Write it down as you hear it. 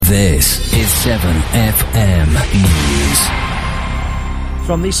This is 7FM News.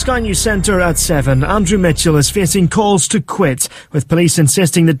 From the Sky News Centre at 7, Andrew Mitchell is facing calls to quit, with police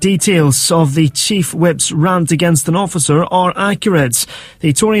insisting the details of the Chief Whip's rant against an officer are accurate.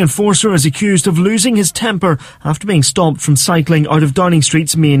 The Tory enforcer is accused of losing his temper after being stopped from cycling out of Downing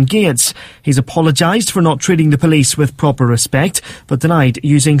Street's main gates. He's apologised for not treating the police with proper respect, but denied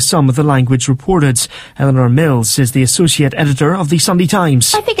using some of the language reported. Eleanor Mills is the associate editor of the Sunday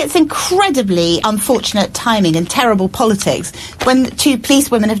Times. I think it's incredibly unfortunate timing and terrible politics when two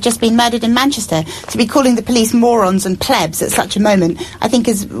policewomen have just been murdered in Manchester. To be calling the police morons and plebs at such a moment, I think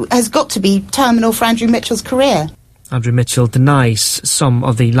has got to be terminal for Andrew Mitchell's career. Andrew Mitchell denies some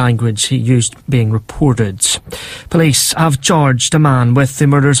of the language he used being reported. Police have charged a man with the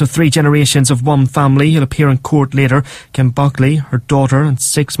murders of 3 generations of one family. He'll appear in court later. Kim Buckley, her daughter and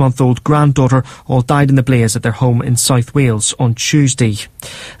 6-month-old granddaughter all died in the blaze at their home in South Wales on Tuesday.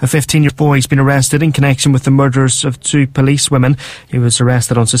 A 15-year-old boy has been arrested in connection with the murders of 2 policewomen. He was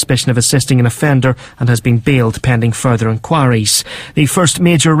arrested on suspicion of assisting an offender and has been bailed pending further inquiries. The first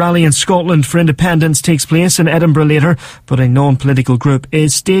major rally in Scotland for independence takes place in Edinburgh later, but a non-political group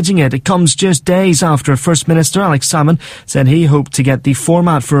is staging it. It comes just days after First Minister Alex Salmond said he hoped to get the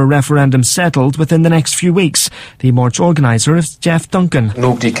format for a referendum settled within the next few weeks. The march organiser is Jeff Duncan.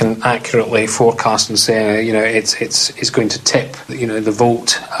 Nobody can accurately forecast and say, it's going to tip, the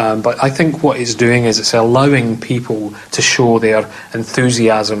vote. But I think what it's doing is it's allowing people to show their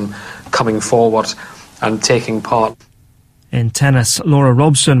enthusiasm coming forward and taking part. In tennis, Laura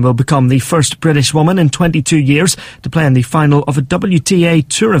Robson will become the first British woman in 22 years to play in the final of a WTA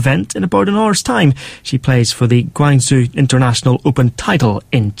Tour event in about an hour's time. She plays for the Guangzhou International Open title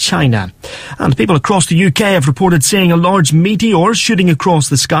in China. And people across the UK have reported seeing a large meteor shooting across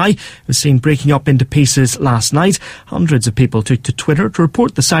the sky. It was seen breaking up into pieces last night. Hundreds of people took to Twitter to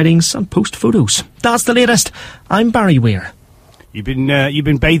report the sightings and post photos. That's the latest. I'm Barry Weir. You've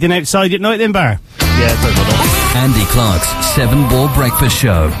been bathing outside at night then, Bar? Yeah, sorry about that. Andy Clark's 7 Ball Breakfast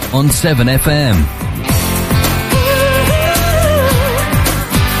Show on 7FM.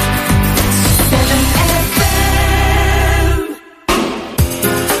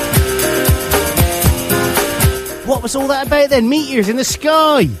 What was all that about then? Meteors in the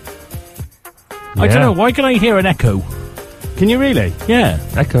sky? Yeah. I don't know, why can I hear an echo? Can you really? Yeah.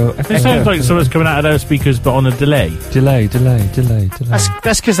 Echo. It sounds like someone's coming out of those speakers, but on a delay. Delay.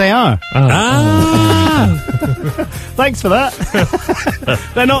 That's because they are. Thanks for that.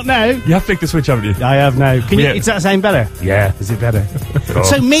 They're not now. You have to flick the switch, haven't you? I have now. Is that sound better? Yeah. Is it better? Sure.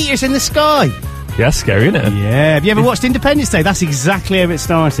 So, meteors in the sky. Yeah, scary, isn't it? Yeah. Have you ever watched Independence Day? That's exactly how it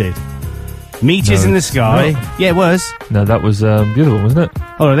started. Meteors in the sky. No. Yeah, it was. No, that was the other one, wasn't it?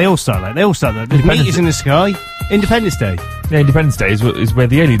 Oh, they all start like that. Meteors in the sky. Independence Day. Yeah, Independence Day is where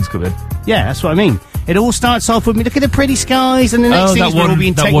the aliens come in. Yeah, that's what I mean. It all starts off with, look at the pretty skies, and the next thing is we're all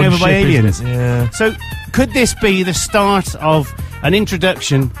being taken over by aliens. Yeah. So, could this be the start of an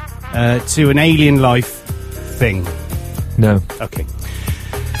introduction to an alien life thing? No. Okay.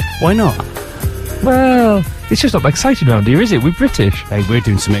 Why not? Well, it's just not exciting around here, is it? We're British. Hey, we're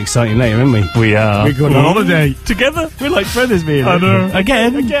doing something exciting later, aren't we? We are. We're going on holiday. Together? We're like brothers, me and I know.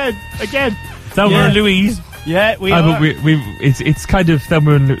 Again. Thelma and Louise. Yeah, we are. But it's kind of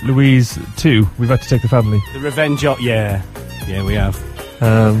Thelma and Louise too. We've had to take the family. The revenge of... Yeah, we have.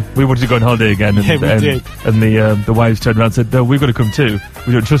 We wanted to go on holiday again. And, we did. And the wives turned around and said, no, we've got to come too.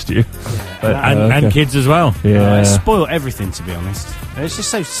 We don't trust you. Yeah. But, and kids as well. Yeah. They spoil everything, to be honest. It's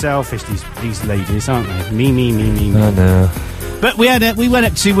just so selfish, these ladies, aren't they? Me. I know. But we went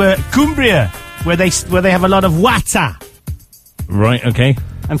up to Cumbria, where they have a lot of water. Right, okay.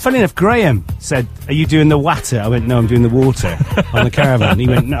 And funny enough, Graham said, are you doing the water? I went, no, I'm doing the water on the caravan. He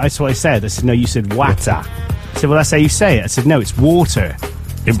went, no, that's what I said. I said, no, you said water. I said, well, that's how you say it. I said, no, it's water.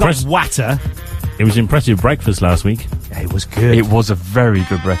 It's not water. It was impressive breakfast last week. Yeah, it was good. It was a very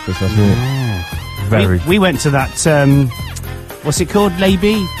good breakfast last week. Very. We went to that, what's it called?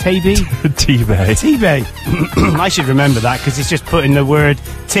 Lay-bee? Tay-bee? T-Bay. T-Bay. I should remember that, because it's just putting the word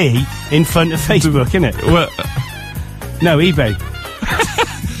T in front of Facebook, isn't it? Well, no, eBay.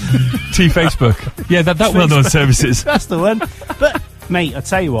 T-Facebook. Yeah, that well-known services. That's the one. But, mate, I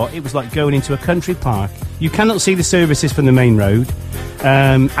tell you what, it was like going into a country park. You cannot see the services from the main road.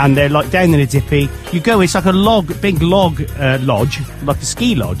 And they're like down in a dippy. You go, it's like a big lodge, like a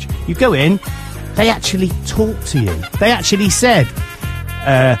ski lodge. You go in, they actually talk to you. They actually said,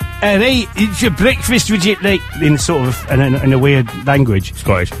 hey, it's your breakfast, would you like? In sort of, in a weird language.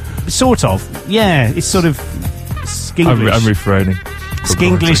 Scottish. Sort of. Yeah, it's sort of Skinglish. I'm refraining.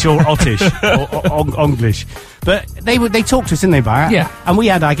 Skinglish or Ottish or Onglish. But they talked to us, didn't they, Bar? Yeah. And we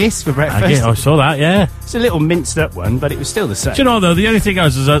had haggis for breakfast. Yeah, I saw that, yeah. It's a little minced up one, but it was still the same. Do you know, though, the only thing I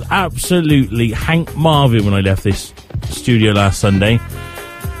was absolutely Hank Marvin when I left this studio last Sunday.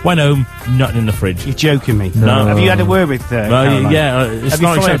 Went home, nothing in the fridge. You're joking me. No. Have you had a word with Caroline? Yeah, it's Have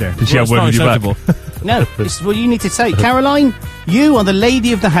not you fired her? acceptable. Did she have a word with you back? No, well, you need to say, Caroline, you are the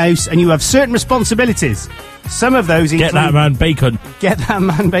lady of the house and you have certain responsibilities. Some of those Get that man bacon. Get that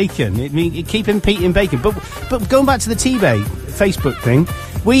man bacon. Keep him eating bacon. But going back to the T-Bay Facebook thing,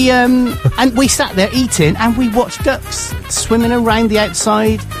 we sat there eating and we watched ducks swimming around the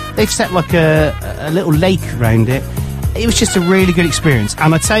outside. They've set like a little lake around it. It was just a really good experience.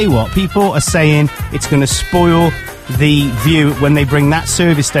 And I tell you what, people are saying it's going to spoil the view when they bring that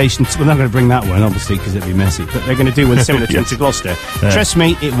service station. Well, they're not going to bring that one, obviously, because it'd be messy. But they're going to do one similar to Gloucester. Yeah. Trust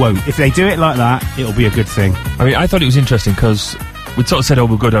me, it won't. If they do it like that, it'll be a good thing. I mean, I thought it was interesting because we'd sort of said,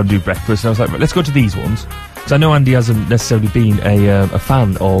 we'll go down and do breakfast. And I was like, right, let's go to these ones. Because I know Andy hasn't necessarily been a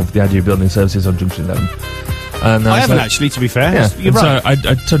fan of the idea of building services on Junction 11. And I haven't actually, to be fair. Yeah. You're right. So I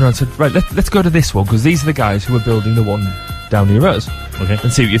turned around and said, right, let's go to this one, because these are the guys who are building the one down near us. Okay.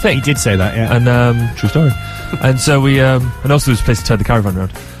 And see what you think. He did say that, yeah. And, true story. And so we, and also there was a place to turn the caravan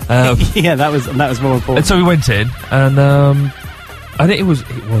around. Yeah, that was more important. And so we went in, and I think it was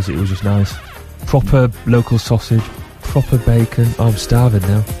just nice. Proper local sausage, proper bacon. Oh, I'm starving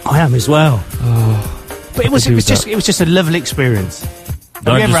now. I am as well. Oh. But it was just a lovely experience. Have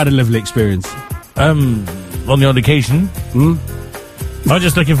you ever had a lovely experience? On the odd occasion. I'm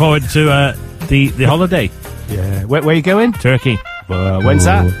just looking forward to the holiday. Yeah. Where are you going? Turkey. When's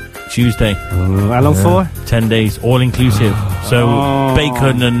that? Tuesday. How long for? 10 days, all inclusive. So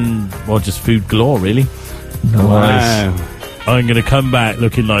bacon and just food galore, really. Nice. Wow. I'm going to come back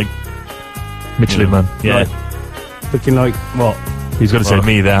looking like Michelin Man. Yeah. Looking like what? He's going to say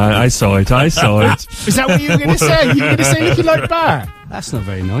me there. I saw it. Is that what you were going to say? You were going to say looking like Bar? That's not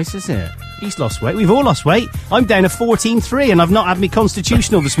very nice, is it? He's lost weight. We've all lost weight. I'm down to 14.3 and I've not had me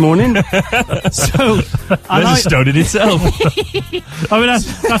constitutional this morning. So that's a stone in itself. I mean,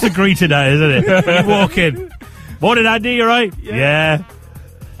 that's a greeting, that, isn't it? You walk in. Morning, Andy, you right? Yeah.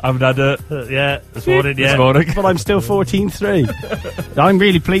 I haven't had it. This morning, yeah. This morning. But I'm still 14.3. I'm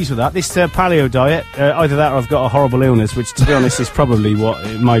really pleased with that. This paleo diet, either that or I've got a horrible illness, which, to be honest, is probably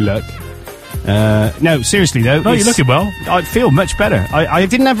my luck. No, seriously though. No, you're looking well. I feel much better. I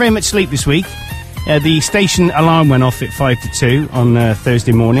didn't have very much sleep this week. The station alarm went off at 5 to 2 on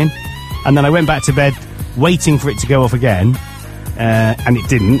Thursday morning, and then I went back to bed waiting for it to go off again, and it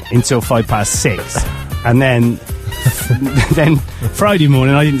didn't until 6:05. And then Friday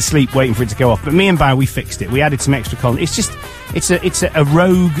morning I didn't sleep waiting for it to go off. But me and Bar, we fixed it. We added some extra column. It's a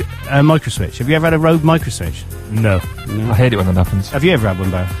Rogue microswitch. Have you ever had a Rogue microswitch? No. I hate it when that happens. Have you ever had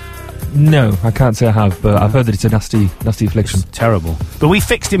one, Bar? No, I can't say I have, but I've heard that it's a nasty affliction. It's terrible. But we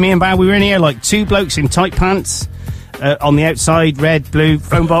fixed it, me and Bar. We were in here like two blokes in tight pants, on the outside, red, blue,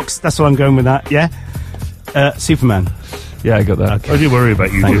 phone box. That's why I'm going with that, yeah? Superman. Yeah, I got that. Okay. I do worry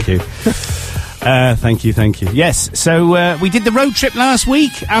about you. Thank you. Thank you. Yes, so we did the road trip last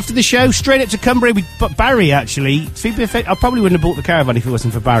week after the show, straight up to Cumbria. But Barry, actually, I probably wouldn't have bought the caravan if it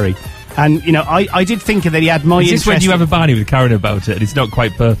wasn't for Barry. And, you know, I did think that he had my interest. Is this when you have a Barney with Karen about it and it's not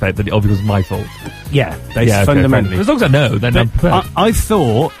quite perfect, that it all becomes my fault? Yeah, fundamentally. As long as I know, then I'm prepared. I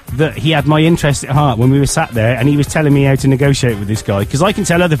thought that he had my interest at heart when we were sat there and he was telling me how to negotiate with this guy, because I can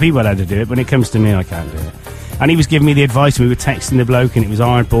tell other people how to do it, but when it comes to me, I can't do it. And he was giving me the advice, and we were texting the bloke, and it was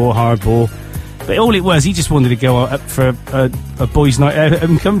hard ball. But all it was, he just wanted to go up for a boys' night out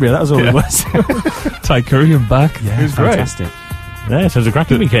in Cumbria. That was all it was. Thai curry and back. Yeah, it was fantastic. Great. Yeah, so it was a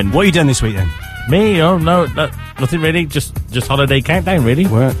cracking weekend. What have you done this week then? Me? Oh, no, nothing really. Just holiday countdown, really.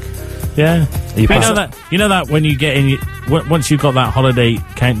 Work. Yeah. You know that when you get in, once you've got that holiday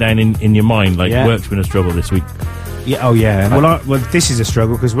countdown in your mind, like work's been a struggle this week. Yeah. Oh, yeah. Well, this is a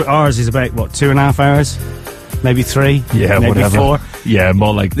struggle because ours is about 2.5 hours. Maybe 3, maybe whatever. 4. Yeah,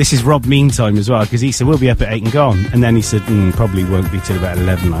 more like... This is Rob Meantime as well, because he said, we'll be up at 8 and gone. And then he said, probably won't be till about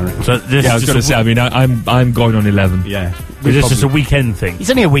 11, I reckon. So I was going to say, I mean, I'm going on 11. Yeah. Is this just a weekend thing?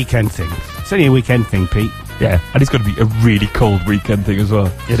 It's only a weekend thing. Pete. Yeah, and it's going to be a really cold weekend thing as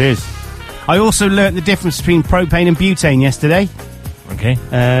well. It is. I also learnt the difference between propane and butane yesterday. Okay.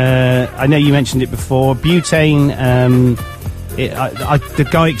 I know you mentioned it before. Butane... the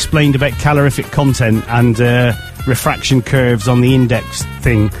guy explained about calorific content and refraction curves on the index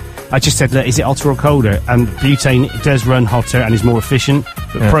thing. I just said, look, is it hotter or colder? And butane does run hotter and is more efficient,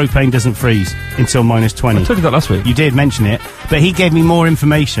 but propane doesn't freeze until -20. I told you that last week. You did mention it, but he gave me more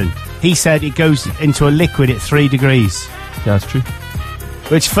information. He said it goes into a liquid at 3 degrees. Yeah, that's true.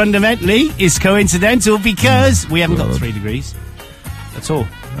 which fundamentally is coincidental because we haven't got 3 degrees at all.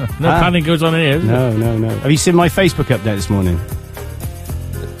 No planning goes on here. No. Have you seen my Facebook update this morning?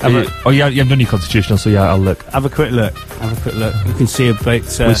 You haven't done your constitutional, so yeah, I'll look. Have a quick look. You can see a bit...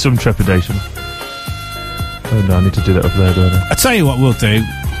 with some trepidation. Oh no, I need to do that up there, don't I? I'll tell you what we'll do.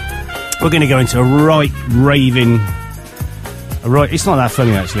 We're going to go into a right raving... It's not that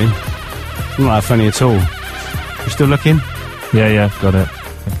funny, actually. It's not that funny at all. You still looking? Yeah, got it.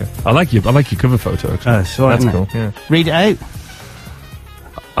 Okay. I like your cover photo, actually. That's right, That's cool, yeah. Read it out.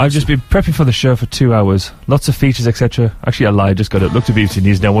 I've just been prepping for the show for 2 hours. Lots of features, etc. Actually, I lied. Just got it. Looked at BBC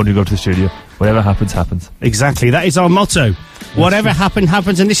News. Now I want to go to the studio. Whatever happens, happens. Exactly. That is our motto. Whatever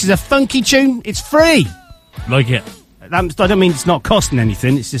happens. And this is a funky tune. It's free. Like it. I don't mean it's not costing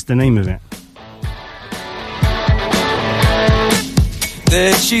anything. It's just the name of it.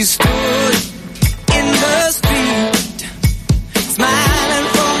 There she stood in the street, smiling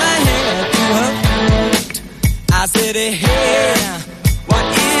from her head to her feet. I said, hey, what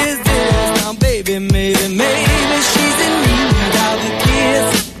is this? Now, baby, maybe she's in need of a kiss.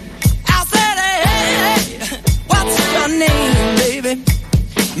 I said, hey, what's your name, baby?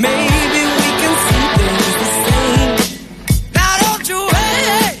 Maybe we can see things the same. Now, don't you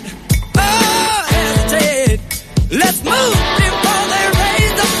wait, oh, hesitate. Let's move before they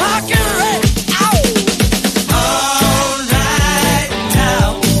raise the parking rate. Ow! All right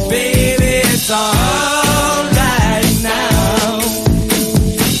now, baby, it's all right now.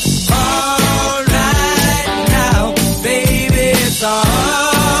 All right now, baby, it's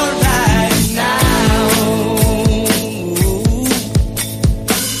all right now.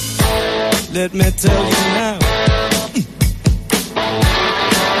 Let me tell you now.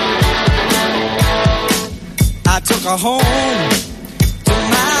 I took her home to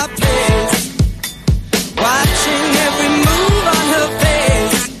my place, watching every move on her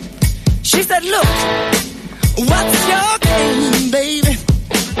face. She said, look, what's your game, baby?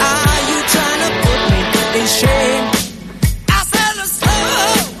 Are you trying to put me in shame? I said, look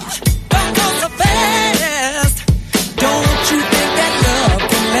slow, don't go so fast. Don't you think that love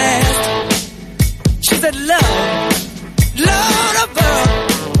can last? She said, love above.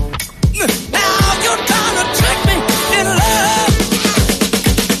 Now you're trying to trick me in love.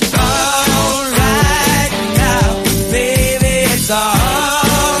 All right now, baby, it's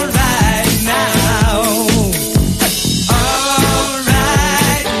all right now. All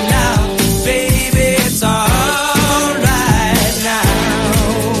right now, baby, it's all right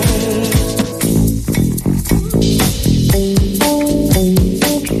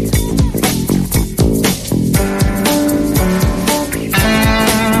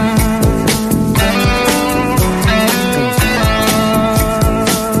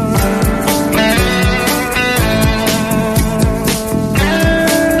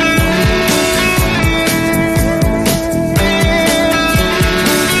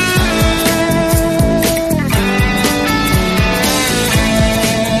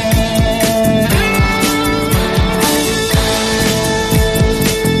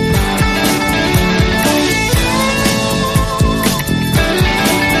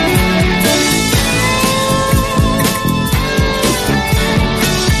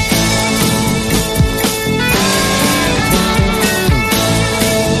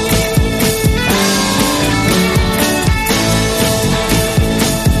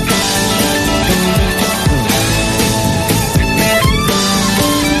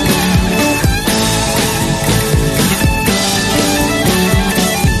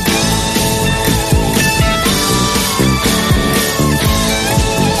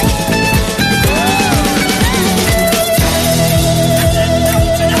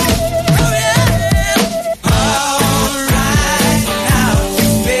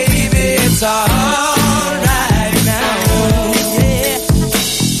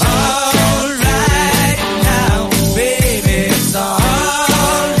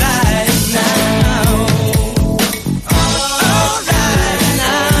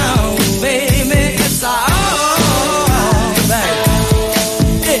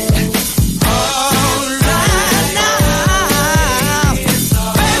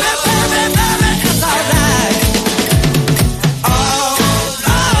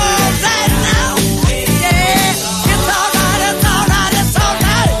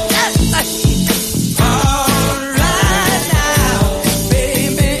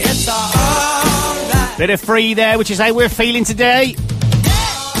Bit of free there, which is how we're feeling today.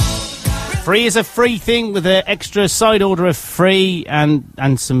 Free is a free thing with an extra side order of free and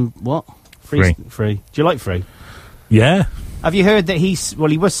some what? Free. Free. Do you like free? Yeah. Have you heard that he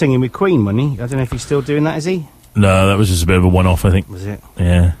was singing with Queen, wasn't he? I don't know if he's still doing that, is he? No, that was just a bit of a one-off, I think. Was it?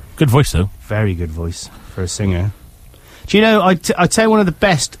 Yeah. Good voice, though. Very good voice for a singer. Do you know, I'd tell you one of the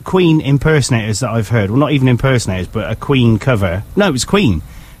best Queen impersonators that I've heard. Well, not even impersonators, but a Queen cover. No, it was Queen.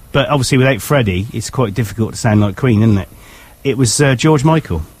 But obviously without Freddie, it's quite difficult to sound like Queen, isn't it? It was George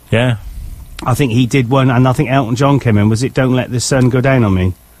Michael. Yeah. I think he did one, and I think Elton John came in. Was it Don't Let the Sun Go Down on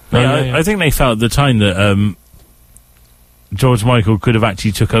Me? Yeah, I think they felt at the time that George Michael could have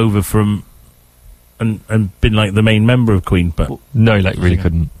actually took over from and been like the main member of Queen, but No, he really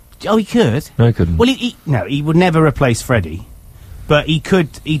couldn't. Oh, he could? No, he couldn't. Well, he would never replace Freddie, but he could.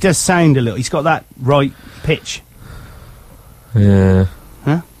 He does sound a little. He's got that right pitch. Yeah.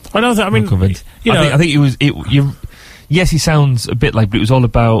 Huh? I don't think. I mean, I'm convinced. you know, I think it was. Yes, he sounds a bit like, but it was all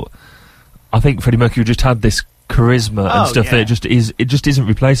about. I think Freddie Mercury just had this charisma and stuff that it just isn't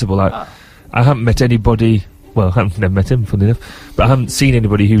replaceable. I haven't met anybody. Well, I haven't never met him, funny enough, but I haven't seen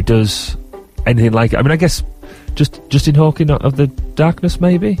anybody who does anything like it. I mean, I guess Justin Hawking of the Darkness,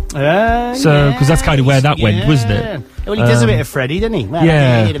 maybe. So because that's kind of where that went, wasn't it? Well, he does a bit of Freddie, doesn't he? Well,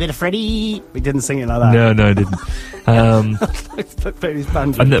 yeah, a bit of Freddie. He didn't sing it like that. No, he didn't. Put his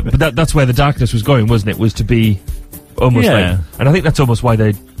banjo. But that's where the Darkness was going, wasn't it? Was to be almost like, and I think that's almost why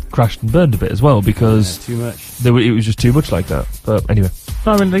they crashed and burned a bit as well, because too much. It was just too much like that. But anyway,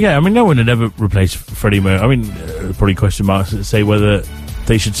 I mean, no one had ever replaced Freddie Mercury. I mean, probably question marks that say whether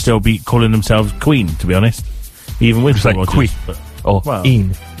they should still be calling themselves Queen. To be honest, even with like Queen or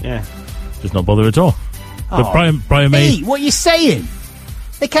Ian, just not bother at all. Oh. But Brian May. Hey, what are you saying?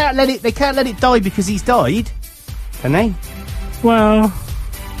 They can't let it die because he's died, can they? Well,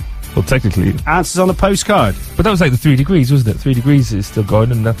 technically, answers on a postcard. But that was like the 3 Degrees, wasn't it? 3 Degrees is still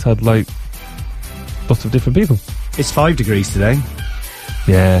going, and that's had like lots of different people. It's 5 degrees today.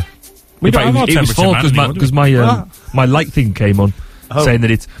 Yeah, it was 4 because my light thing came on saying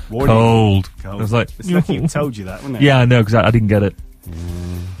that it's cold. I was like, it's lucky it told you that, wasn't it? Yeah, I know, because I didn't get it.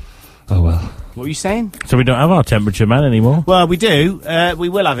 Oh well. What were you saying? So we don't have our temperature man anymore? Well, we do. We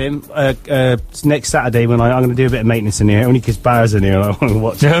will have him next Saturday when I'm going to do a bit of maintenance in here, only because Bar's in here and I want to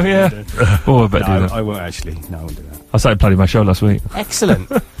watch it. Oh, yeah. I better do that. I won't actually. No, I won't do that. I started planning my show last week.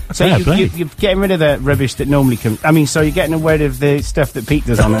 Excellent. So you're getting rid of the rubbish that normally comes... I mean, so you're getting rid of the stuff that Pete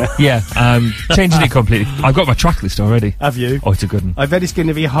does on it? Yeah, changing it completely. I've got my track list already. Have you? Oh, it's a good one. I bet it's going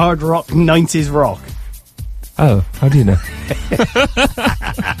to be hard rock, 90s rock. Oh, how do you know?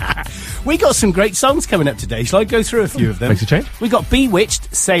 We got some great songs coming up today. Shall I go through a few of them? Makes a change. We got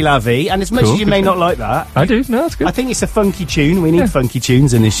Bewitched, C'est La Vie, and as much as you may not like that... I do, no, that's good. I think it's a funky tune. We need funky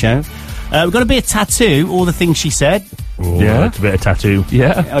tunes in this show. We've got a bit of Tattoo, All the Things She Said. Oh, yeah. It's a bit of Tattoo.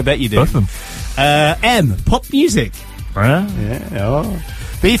 Yeah. I bet you do. Both of them. M, Pop Music. Yeah.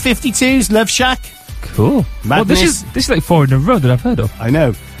 B-52's Love Shack. Cool. Madness. Well, this is like 4 in a row that I've heard of. I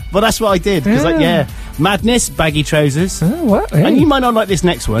know. Well, that's what I did. Because Madness, Baggy Trousers. Oh, what? Hey. And you might not like this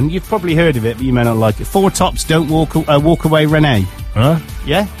next one. You've probably heard of it, but you may not like it. Four Tops, Don't Walk Away, Renee.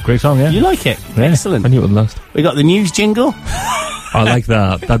 Yeah? Great song, yeah. You like it? Yeah. Excellent. I knew it would last. We got the news jingle. I like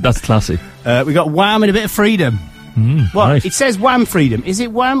that. That's classy. We got Wham and a bit of Freedom. What? Nice. It says Wham Freedom. Is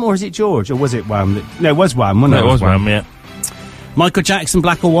it Wham or is it George? Or was it Wham? No, it was Wham, wasn't it? No, it was Wham, yeah. Michael Jackson,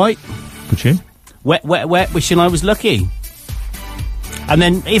 Black or White. Good tune. Wet, Wet, Wet, Wishing I Was Lucky. And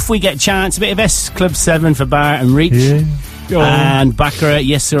then, if we get a chance, a bit of S Club 7 for Bar and Reach. Yeah. And Baccarat,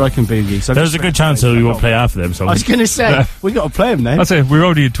 Yes Sir I Can Boogie. So there's a good chance that we won't play half of them songs. I was going to say, we got to play them then. I'd say we're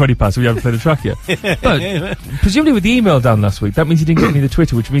already at 20 past, so we haven't played a track yet. But presumably with the email down last week, that means you didn't get any of the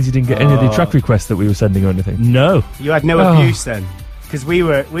Twitter, which means you didn't get any of the track requests that we were sending or anything. No. You had no abuse then? Because we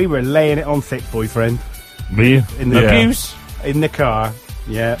were laying it on thick, boyfriend. Me? In the abuse? In the car.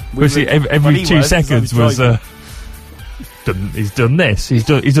 Yeah. Every 2 seconds was... he's done this. He's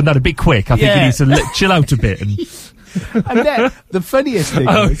done that a bit quick. I think he needs to chill out a bit. And then the funniest thing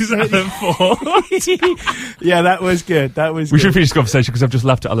was... is Alan Ford? Yeah, that was good. We should finish the conversation because I've just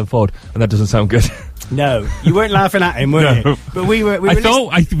laughed at Alan Ford and that doesn't sound good. No, you weren't laughing at him, were you? But we were. We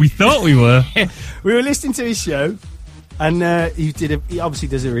thought we were. We were listening to his show, and he obviously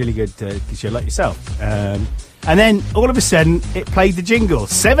does a really good show like yourself. And then all of a sudden, it played the jingle,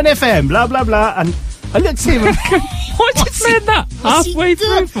 7FM, blah blah blah, and I looked at him and what did you say that halfway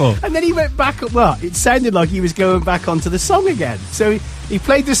through for? And then he went back. Well, it sounded like he was going back onto the song again. So he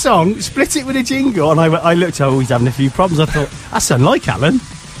played the song, split it with a jingle, and I looked. Oh, he's having a few problems. I thought that's unlike Alan.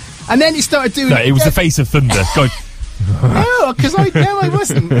 And then he started doing. No, it was the face of thunder. Going. No, because I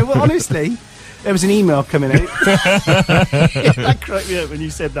wasn't. Well, honestly, there was an email coming out. That cracked me up when you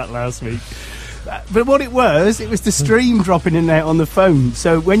said that last week. But what it was the stream dropping in there on the phone.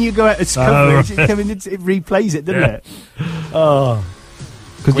 So when you go out of coverage, it replays it, doesn't it? Oh.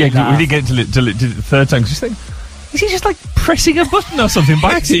 Because we didn't get to the third time. Because you think, Is he just like pressing a button or something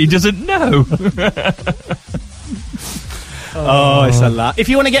by accident? He doesn't know. Oh, it's a lot. If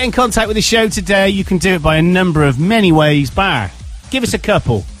you want to get in contact with the show today, you can do it by a number of many ways. Give us a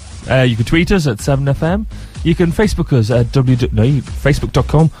couple. You can tweet us at 7FM. You can Facebook us at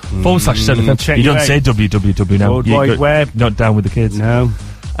facebook.com/7FM. You don't say www now. World Wide Web. Not down with the kids. No.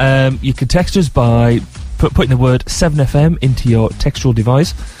 You can text us by putting the word 7FM into your textual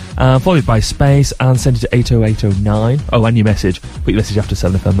device, followed by space, and send it to 80809. Oh, and your message. Put your message after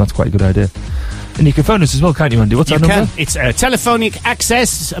 7FM. That's quite a good idea. And you can phone us as well, can't you, Andy? What's our number? It's telephonic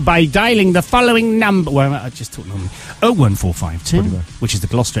access by dialing the following number. Well, I just talked normally. 01452, which is the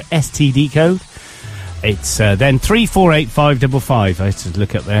Gloucester STD code. It's then 348555. I had to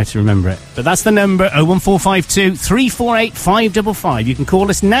look up there to remember it. But that's the number, 01452 348555. You can call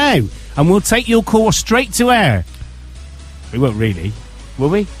us now, and we'll take your call straight to air. We won't really, will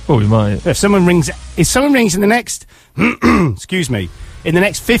we? Well, we might. If someone rings in the next, excuse me, in the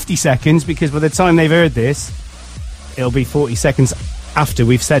next 50 seconds, because by the time they've heard this, it'll be 40 seconds after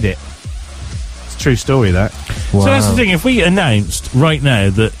we've said it. It's a true story, that. Wow. So that's the thing, if we announced right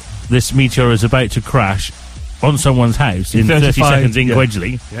now that this meteor is about to crash on someone's house in 30 seconds in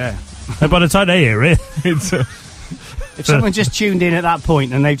Quedgley, and by the time they hear it, it's... If someone just tuned in at that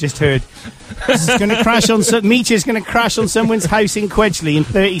point and they've just heard this is going to crash on meteor's going to crash on someone's house in Quedgley in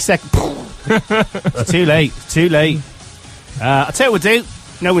 30 seconds, it's too late. I'll tell you what we'll do.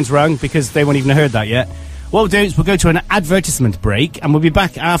 No one's rung because they won't even have heard that yet. What we'll do is we'll go to an advertisement break and we'll be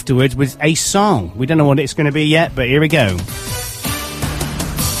back afterwards with a song. We don't know what it's going to be yet, but here we go.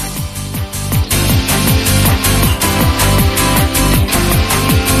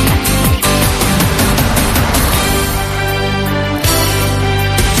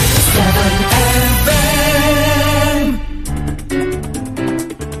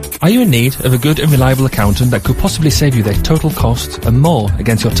 Are you in need of a good and reliable accountant that could possibly save you their total costs and more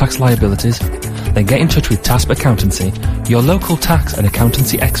against your tax liabilities? Then get in touch with TASP Accountancy, your local tax and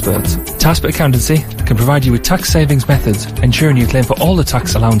accountancy experts. TASP Accountancy can provide you with tax savings methods, ensuring you claim for all the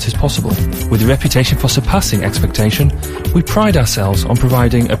tax allowances possible. With a reputation for surpassing expectation, we pride ourselves on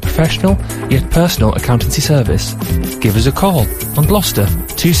providing a professional yet personal accountancy service. Give us a call on Gloucester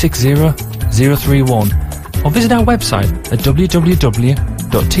 260 031 or visit our website at www.tasb.co.uk.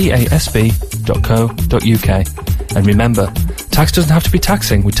 And remember, tax doesn't have to be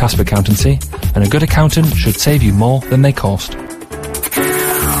taxing with TASP Accountancy, and a good accountant should save you more than they cost.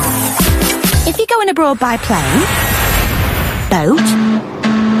 If you're going abroad by plane, boat,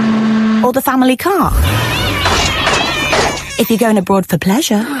 or the family car, if you're going abroad for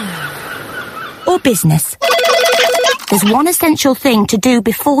pleasure, or business, there's one essential thing to do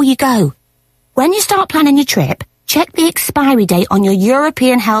before you go. When you start planning your trip, check the expiry date on your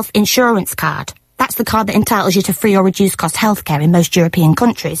European Health Insurance card. That's the card that entitles you to free or reduced cost healthcare in most European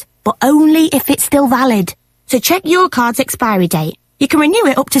countries, but only if it's still valid. So check your card's expiry date. You can renew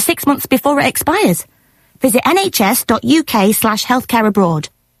it up to 6 months before it expires. Visit nhs.uk/healthcare abroad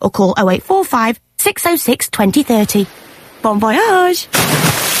or call 0845 606 2030. Bon voyage!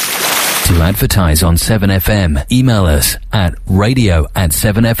 To advertise on 7FM, email us at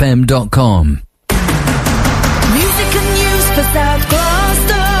radio@7fm.com. Music and news for South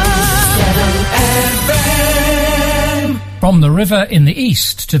Gloucester. 7FM. From the river in the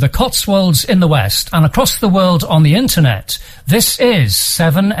east to the Cotswolds in the west and across the world on the internet, this is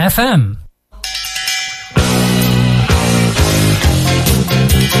 7FM.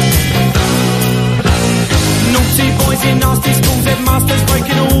 Naughty boys in nasty schools, headmasters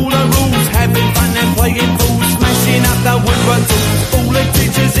breaking all the rules, having fun and playing fools, smashing up the woodwork tools. All the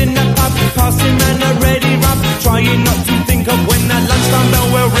teachers in the pub, passing round a ready rub, trying not to think of when that lunchtime bell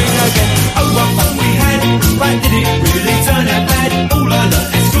will ring again. Oh, what fun we had, but did it really turn out bad? All I learned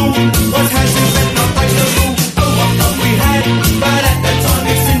at school was how to bend, not break the rule. Oh, what fun we had, but at the time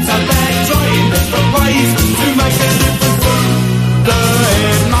it seemed so bad, trying different ways to make a difference through. The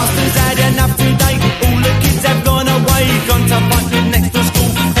headmasters had enough today, all the kids have gone away, gone to fight with next to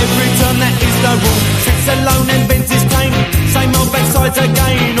school. Every term that is the rule, sits alone and bends his cane, same old backsides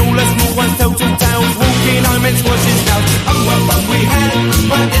again, all the small ones tell two tales, walking home and squashing scouts. Oh, what fun we had,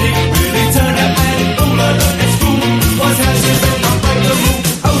 but did it really turn out bad? All I learned at school was how to bend, not break the rule.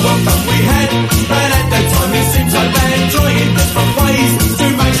 Oh, what fun we had, but at the time it seemed so bad, trying different ways to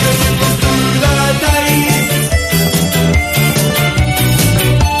make a difference through the days.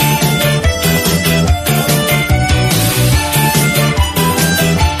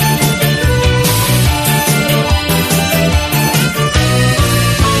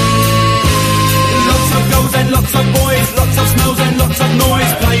 Lots of boys, lots of smells and lots of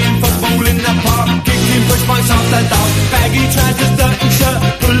noise, playing for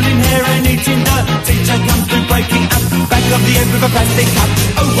end with a plastic cup.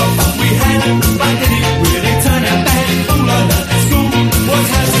 Oh, what fun we had, but did it really turn out bad? All I learned at school was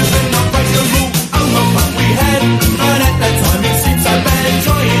how to not break the rule. Oh, what fun we had, but at that time it seemed so bad.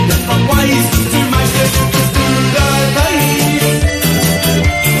 Trying different ways to make the difference through the days.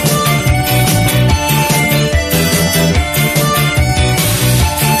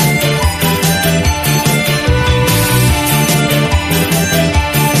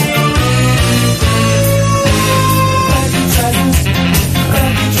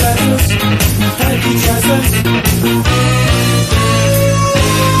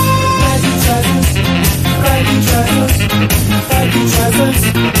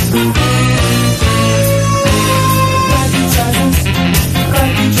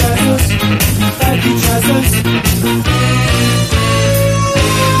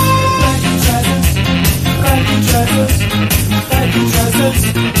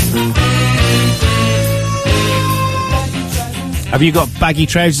 Have you got baggy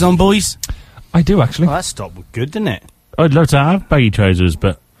trousers on, boys? I do, actually. Well, that stopped good, didn't it? I'd love to have baggy trousers,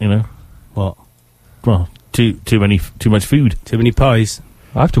 but, you know. What? Well, too much food. Too many pies.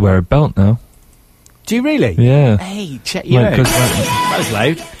 I have to wear a belt now. Do you really? Yeah. Hey, check your out. That was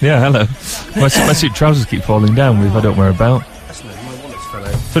loud. Yeah, hello. My suit trousers keep falling down if I don't wear a belt. It's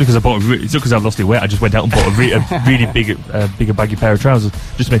only because I bought it's not because I've lost any weight. I just went out and bought a really bigger baggy pair of trousers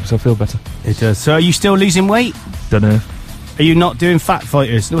just to make myself feel better. It does. So are you still losing weight? Don't know. Are you not doing Fat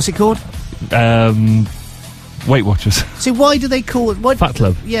Fighters? What's it called? Weight Watchers. So why do they call it... Fat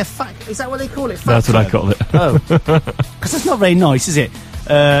Club. Yeah, Fat... Is that what they call it? Fat That's Club? what I call it. Oh. Because that's not very nice, is it?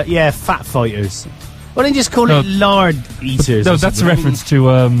 Yeah, Fat Fighters. Why don't you just call it Lard Eaters? No, that's a reference to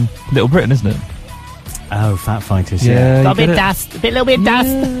Little Britain, isn't it? Oh, Fat Fighters, yeah. Got a bit dust. Little bit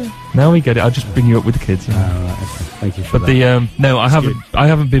dust. Now we get it. I'll just bring you up with the kids. Oh, right, okay. Thank you for but that. no, I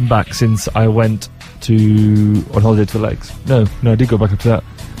haven't been back since I went on holiday to the lakes. No, I did go back up to that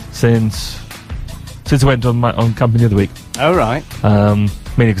since I went on camping the other week. Oh, right.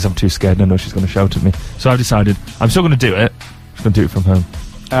 Mainly because I'm too scared. I know she's going to shout at me. So I've decided I'm still going to do it. I'm just going to do it from home.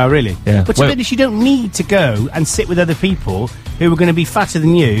 Oh, really? Yeah. But to be honest, you don't need to go and sit with other people who are going to be fatter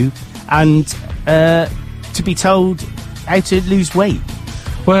than you and to be told how to lose weight.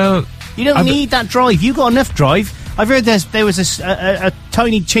 Well, you don't need that drive. You've got enough drive. I've heard there was a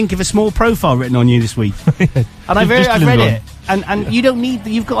tiny chink of a small profile written on you this week, and I've read it. And you don't need.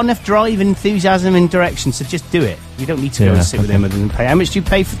 You've got enough drive, enthusiasm, and direction. So just do it. You don't need to go and sit with them other than pay. How much do you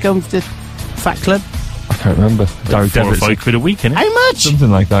pay for going to Fat Club? I can't remember. Direct debit, £5 a week, innit? How much?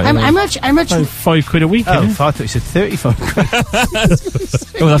 Something like that. How much? So £5 a week. Oh, I thought you said 35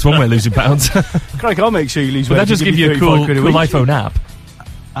 quid. Oh, that's one way of losing pounds. Craig, I'll make sure you lose weight. That just give you a cool iPhone app.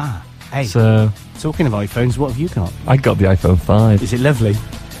 Ah, hey. So, talking of iPhones, what have you got? I got the iPhone 5. Is it lovely?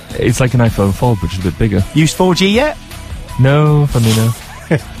 It's like an iPhone 4, but just a bit bigger. Used 4G yet? No, funny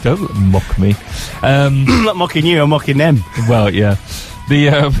enough. Don't mock me. I'm not mocking you, I'm mocking them. Well, yeah.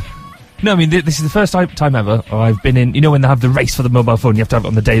 No, I mean, this is the first time ever I've been in... You know when they have the race for the mobile phone, you have to have it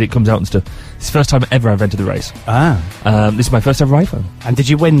on the day that it comes out and stuff. It's the first time ever I've entered the race. This is my first ever iPhone. And did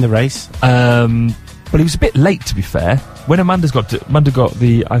you win the race? Well, it was a bit late, to be fair. When Amanda got the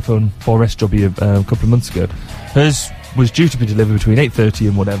iPhone 4S jobby a couple of months ago, hers was due to be delivered between 8:30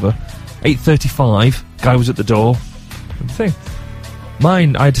 and whatever. 8:35, guy was at the door. Thing.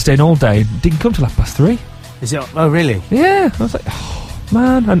 Mine, I had to stay in all day. Didn't come till 3:30. Is it? Oh, really? Yeah. I was like, oh,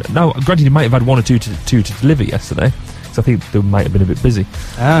 man. And now, granted, you might have had one or two to deliver yesterday, so I think they might have been a bit busy.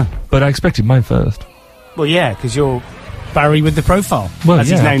 But I expected mine first. Well, yeah, because you're Barry with the profile. Well, as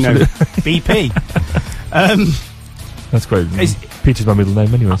he's now known. BP. That's great. Peter's my middle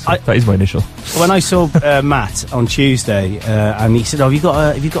name anyway, so that is my initial. When I saw Matt on Tuesday, and he said, "Oh,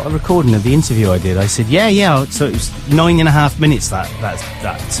 have you got a recording of the interview I did?" I said, "Yeah." So it was 9.5 minutes that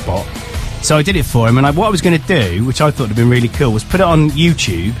spot. So I did it for him, and what I was going to do, which I thought would have been really cool, was put it on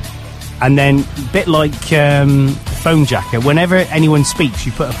YouTube, and then a bit like Phone Jacker, whenever anyone speaks,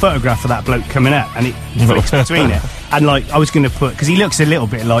 you put a photograph of that bloke coming up, and it flicks between it. And like I was going to put, because he looks a little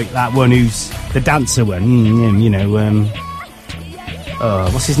bit like that one who's the dancer one, you know.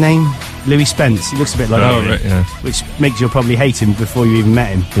 What's his name? Louis Spence. He looks a bit like that, right, yeah. Which makes you probably hate him before you even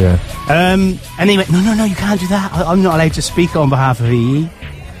met him. Yeah. And he went, no, you can't do that. I'm not allowed to speak on behalf of EE.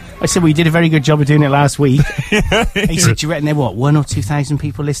 I said, well, you did a very good job of doing it last week. He said, do you reckon there 1,000 or 2,000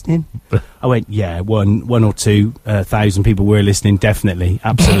 people listening? I went, yeah, 1,000 or 2,000 people were listening, definitely,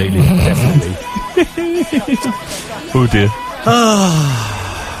 absolutely, definitely. Oh dear.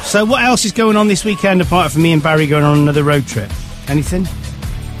 So what else is going on this weekend apart from me and Barry going on another road trip? Anything?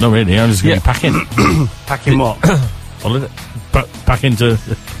 Not really. I'm just going to be packing. Packing what? Pack into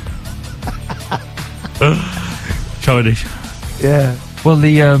Childish. Yeah. Well,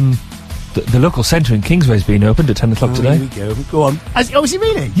 the local centre in Kingsway's been opened at 10 o'clock today. Here we go. Go on. Is it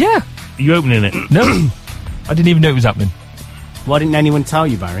really? Yeah. Are you opening it? No. I didn't even know it was happening. Why didn't anyone tell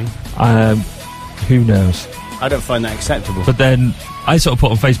you, Barry? Who knows? I don't find that acceptable. But then I sort of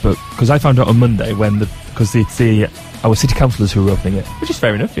put on Facebook, because I found out on Monday when because it's our city councillors who were opening it, which is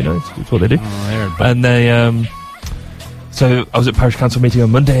fair enough, you know, it's what they do. And they, so I was at parish council meeting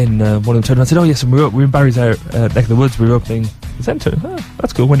on Monday, and one of them turned around and said, "Oh yes, and we're in Barry's neck of the woods. We're opening the centre." Oh,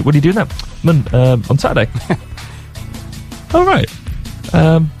 that's cool. When are you doing that? On Saturday. All right.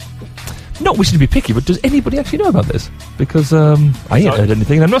 Not wishing to be picky, but does anybody actually know about this? Because I ain't heard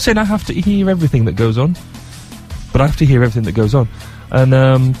anything. And I'm not saying I have to hear everything that goes on, but I have to hear everything that goes on.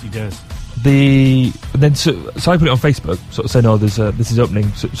 And he does. So I put it on Facebook, sort of saying, "Oh, this is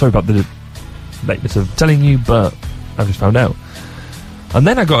opening. So, sorry about the lateness of telling you, but I've just found out." And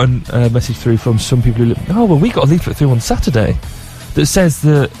then I got a message through from some people who, "Oh, well, we got a leaflet through on Saturday that says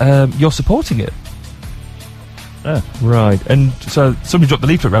that you're supporting it." Right. And so somebody dropped the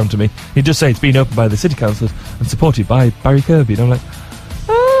leaflet round to me. He'd just say it's been opened by the city councillors and supported by Barry Kirby. And I'm like,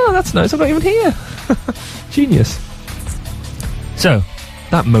 "Oh, that's nice. I'm not even here." Genius. So,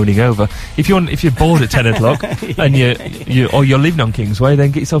 that moaning over. If you're bored at 10 o'clock and you're living on Kingsway,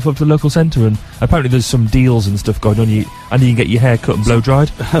 then get yourself up to the local centre. And apparently there's some deals and stuff going on. You can get your hair cut and blow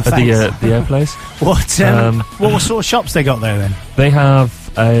dried at the air place. What sort of shops they got there then? They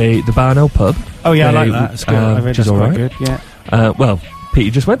have the Barnell pub. Oh yeah, I like that. It's good. Which is all right. Good, yeah. Well, Pete,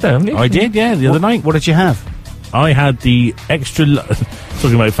 you just went there, haven't you? I did, yeah, the other night. What did you have? I had the extra...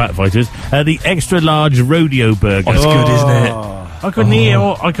 talking about fat fighters. The extra large rodeo burger. Oh, it's good, isn't it? I couldn't eat it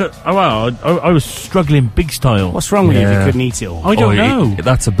all. I was struggling big style. What's wrong with you if you couldn't eat it all? I don't know.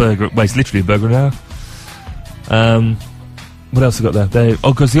 That's a burger. Well, it's literally a burger now. What else have got there?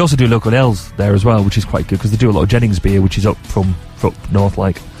 Because they also do local ales there as well, which is quite good, because they do a lot of Jennings beer, which is up north,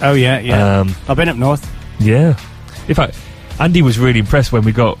 like. Oh, yeah. I've been up north. Yeah. In fact, Andy was really impressed when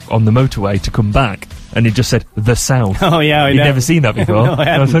we got on the motorway to come back, and he just said, "the South." Oh, yeah, I know. He'd never seen that before. No, I hadn't.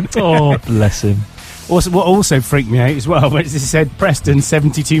 And I was like, "Oh, bless him." What also freaked me out as well, when it said Preston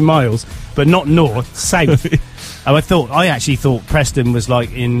 72 miles, but not north, south. I actually thought Preston was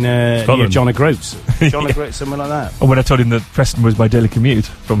like in near John O'Groats. John O'Groats, something like that. And when I told him that Preston was my daily commute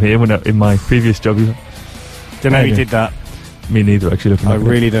from here, in my previous job, he don't know how you did that. Me neither, actually. I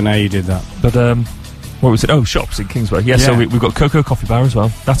really don't know how you did that. But what was it? Oh, shops in Kingsway. Yeah. So we've got Cocoa Coffee Bar as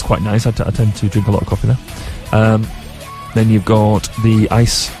well. That's quite nice. I tend to drink a lot of coffee there. Then you've got the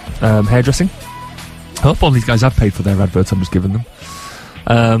Ice hairdressing. I hope all these guys have paid for their adverts I'm just giving them.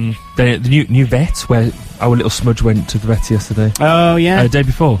 The new vet, where our little smudge went to the vet yesterday. Oh yeah, the day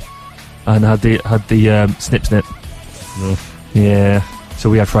before, and had the snip. Oh. Yeah, so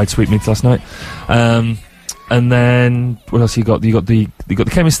we had fried sweetmeats last night. And then what else you got? You got the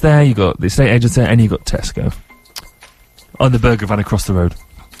chemist there. You got the estate agents there, and you got Tesco on the burger van across the road.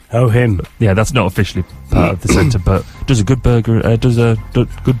 Oh, him. Yeah, that's not officially part of the centre, but does a good burger. Does a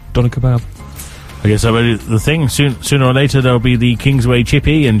good doner kebab. I guess the thing, sooner or later there'll be the Kingsway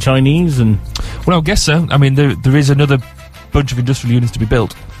Chippy and Chinese and... Well, I guess so. I mean, there is another bunch of industrial units to be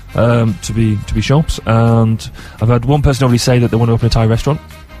built, to be shops, and I've had one person already say that they want to open a Thai restaurant.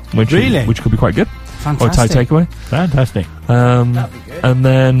 Which could be quite good. Fantastic. Or a Thai takeaway. Fantastic. That'd be good. And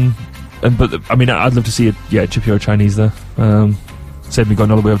then... I mean, I'd love to see a Chippy or a Chinese there. Saved me going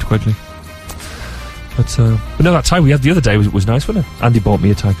all the way over to Quedgley. But no, that Thai we had the other day was nice, wasn't it? Andy bought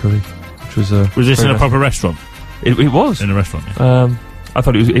me a Thai curry. Was this in a proper restaurant? It was in a restaurant. Yeah. I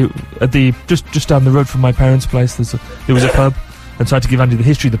thought it was at the just down the road from my parents' place. There was a pub, and so I had to give Andy the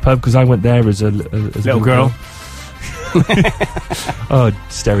history of the pub because I went there as a little girl. Oh,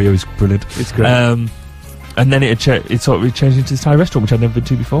 stereo is brilliant. It's great. And then it changed into this Thai restaurant, which I'd never been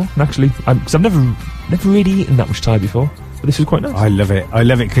to before. And actually, because I've never really eaten that much Thai before. But this was quite nice. I love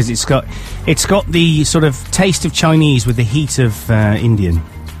it because it's got the sort of taste of Chinese with the heat of Indian.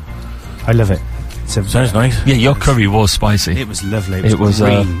 I love it. Sounds nice. Yeah, your curry was spicy. It was lovely. It was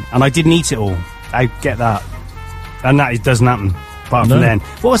green. And I didn't eat it all. I get that. And that doesn't happen. Apart from then.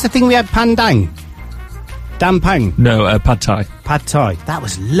 What was the thing we had? Pandang? Dampang? No, Pad Thai. Pad Thai. That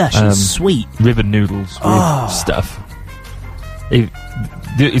was lush and sweet. Ribbon noodles with stuff.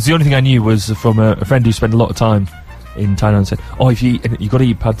 It's the only thing I knew was from a friend who spent a lot of time in Thailand and said, "Oh, if you got to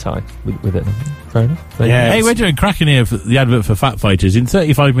eat Pad Thai with it." Fair enough. Yeah. Hey, we're doing cracking here for the advert for Fat Fighters. In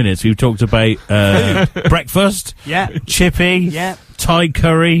 35 minutes, we've talked about breakfast, Chippy, Thai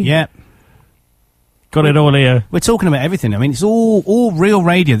curry, got it all here. We're talking about everything. I mean, it's all real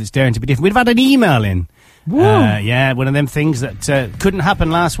radio that's daring to be different. We've had an email in. One of them things that couldn't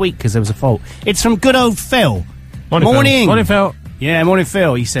happen last week because there was a fault. It's from good old Phil. Morning. Morning, Phil. Yeah, morning,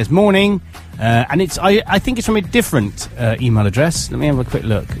 Phil. He says, morning. And it's I think it's from a different email address. Let me have a quick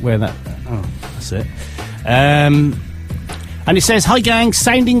look where that... Oh, that's it. And it says, hi, gang,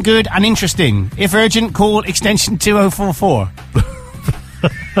 sounding good and interesting. If urgent, call extension 2044.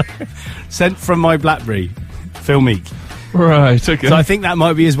 Sent from my BlackBerry. Phil Meek. Right, okay. So I think that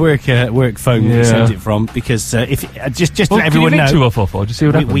might be his work phone that he sent it from, because if just to let everyone know... 2044, just see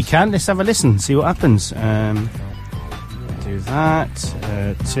what happens. We can. Let's have a listen, see what happens. Do that.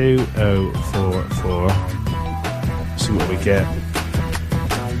 2044. See what we get.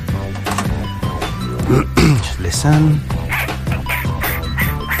 Just listen.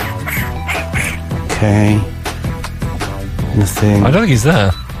 Okay. Nothing. I don't think he's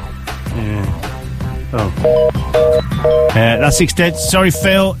there. Yeah. Oh. That's extended. Sorry,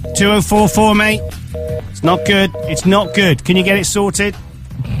 Phil. 2044, mate. It's not good. It's not good. Can you get it sorted?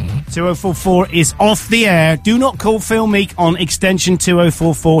 2044 is off the air. Do not call Phil Meek on extension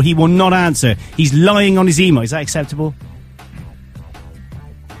 2044. He will not answer. He's lying on his email. Is that acceptable?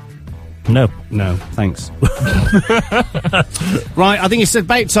 No, thanks. Right, I think it's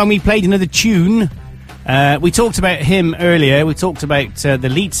about time we played another tune. We talked about him earlier. We talked about the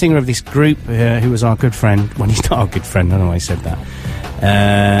lead singer of this group, who was our good friend. Well, he's not our good friend. I don't know why I said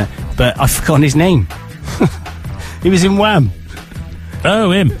that. But I've forgotten his name. He was in Wham.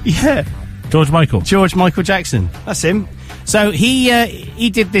 Oh, him. Yeah. George Michael Jackson. That's him. So he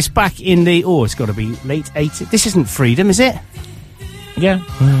did this back in the... Oh, it's got to be late 80s. This isn't Freedom, is it? Yeah.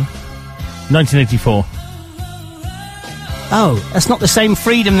 1984. Oh, that's not the same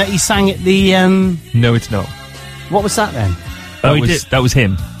Freedom that he sang at the... No, it's not. What was that then? That was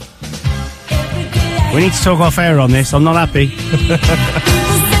him. We need to talk off air on this. I'm not happy. Forever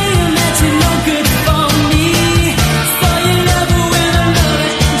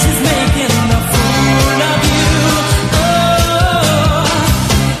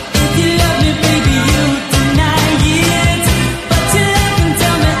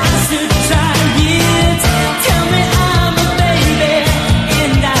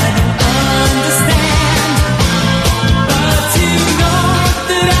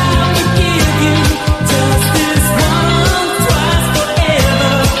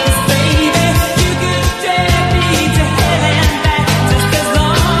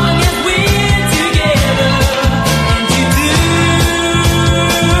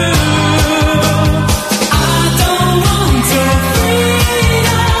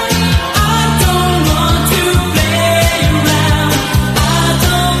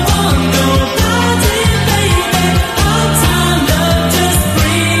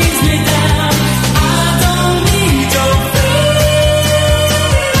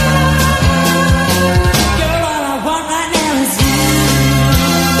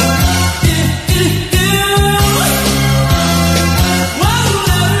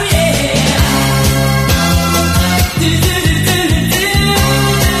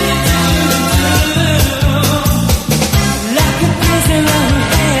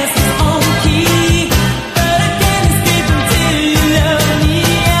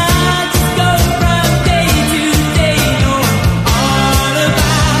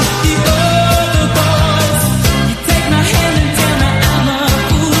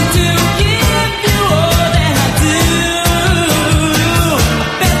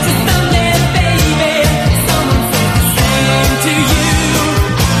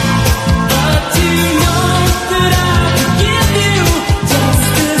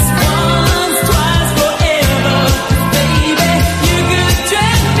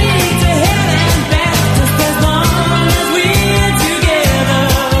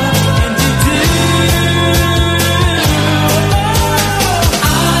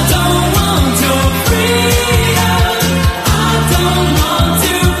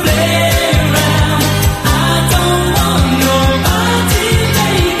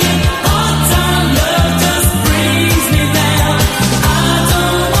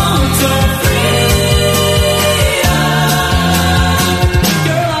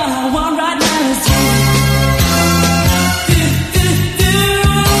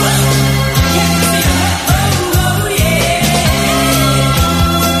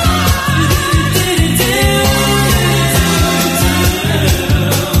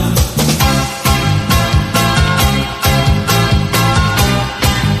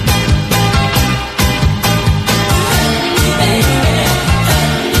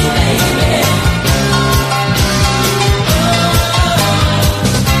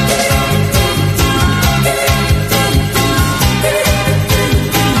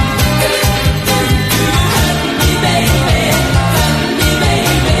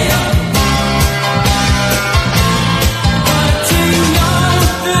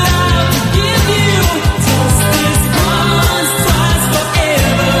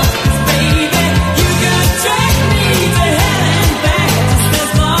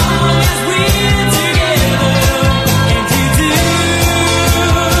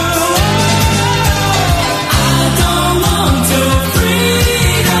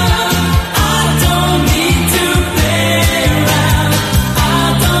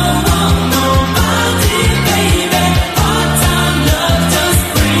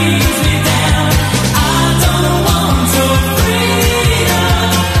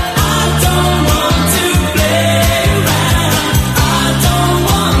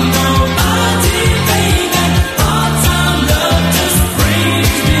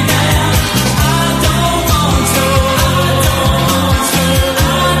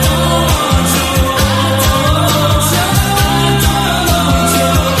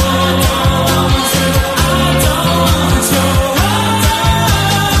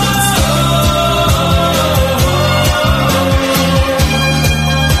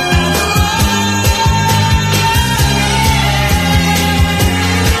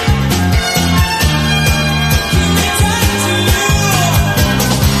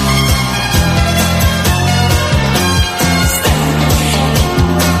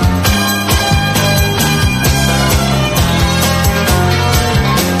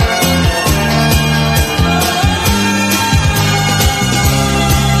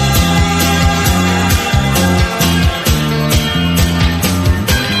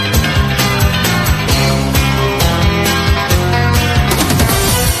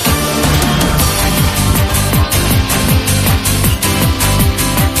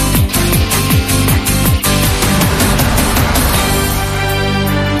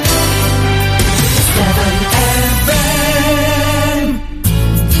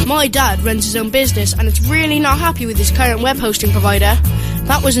My dad runs his own business and is really not happy with his current web hosting provider.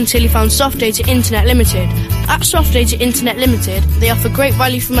 That was until he found Soft Data Internet Limited. At Soft Data Internet Limited, they offer great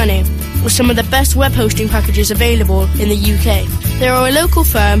value for money with some of the best web hosting packages available in the UK. They are a local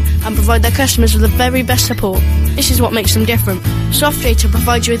firm and provide their customers with the very best support. This is what makes them different. Soft Data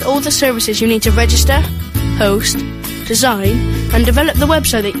provides you with all the services you need to register, host, design and develop the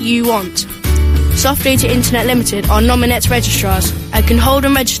website that you want. Soft Data Internet Limited are Nominet registrars and can hold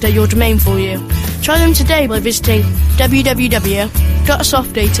and register your domain for you. Try them today by visiting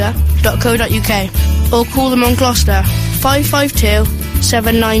www.softdata.co.uk or call them on Gloucester 552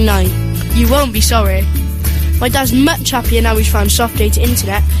 799. You won't be sorry. My dad's much happier now he's found Soft Data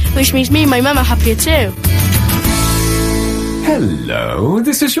Internet, which means me and my mum are happier too. Hello,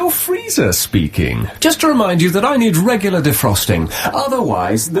 this is your freezer speaking. Just to remind you that I need regular defrosting.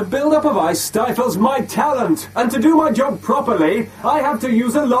 Otherwise, the build-up of ice stifles my talent. And to do my job properly, I have to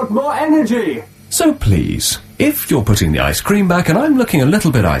use a lot more energy. So please, if you're putting the ice cream back and I'm looking a little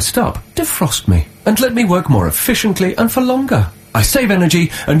bit iced up, defrost me and let me work more efficiently and for longer. I save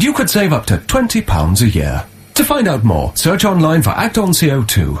energy and you could save up to £20 a year. To find out more, search online for Act on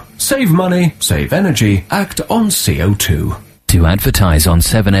CO2. Save money, save energy, act on CO2. To advertise on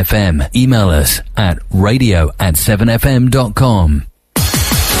 7FM, email us at radio@7fm.com.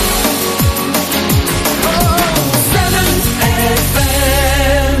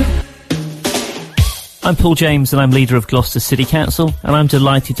 I'm Paul James and I'm leader of Gloucester City Council and I'm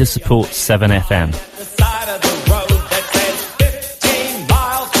delighted to support 7FM.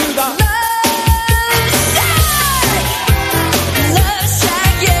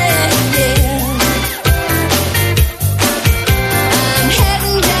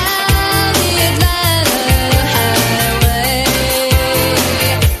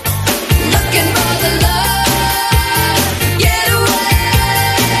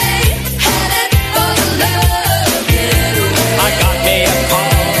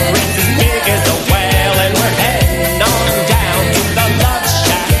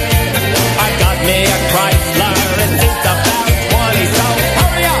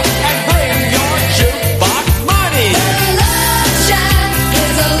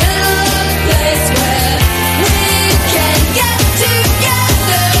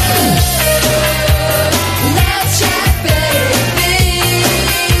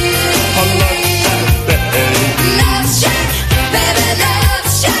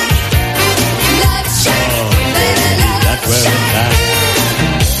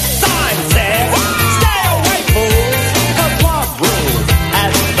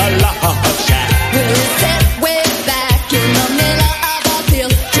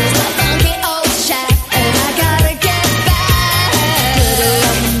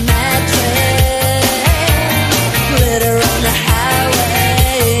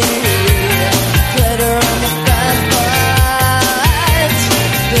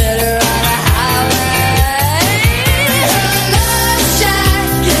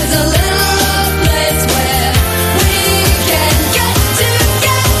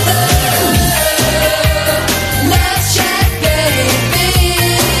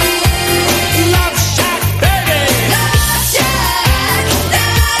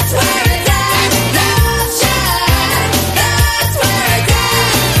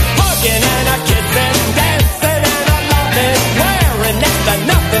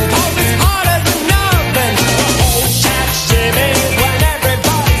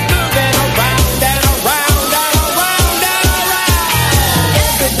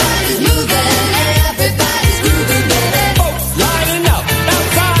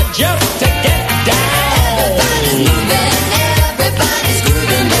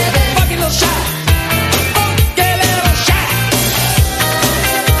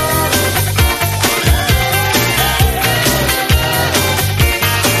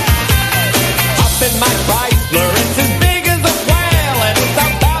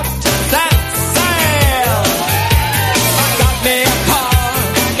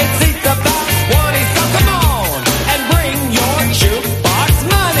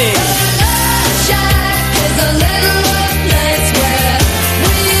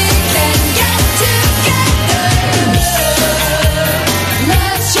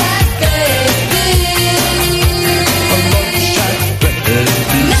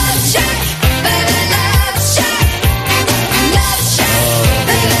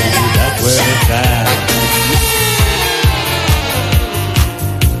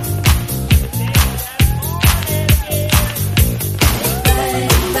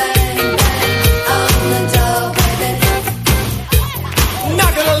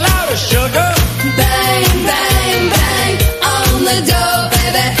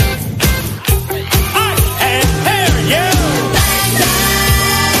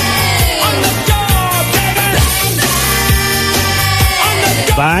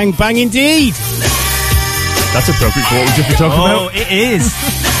 Bang, bang indeed. That's appropriate for what we've just been talking about. Oh, it is.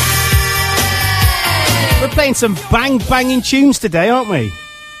 We're playing some bang-banging tunes today, aren't we?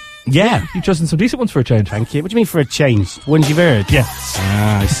 Yeah. You've chosen some decent ones for a change. Thank you. What do you mean for a change? Ones you've heard? Yes.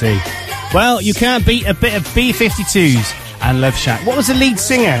 Ah, I see. Well, you can't beat a bit of B-52s and Love Shack. What was the lead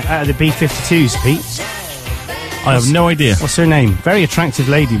singer out of the B-52s, Pete? I have no idea. What's her name? Very attractive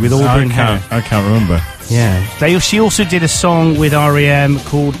lady with auburn hair. I can't remember. Yeah. She also did a song with R.E.M.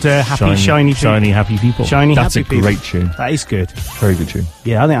 called Shiny Happy People. Shiny That's Happy People. a great tune. That is good. Very good tune.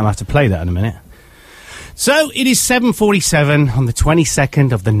 Yeah, I think I'll have to play that in a minute. So, it is 7:47 on the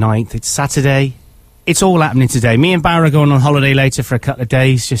 22nd of the 9th. It's Saturday. It's all happening today. Me and Barra are going on holiday later for a couple of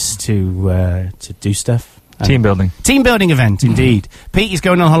days just to do stuff. Team building. Team building event, indeed. Pete is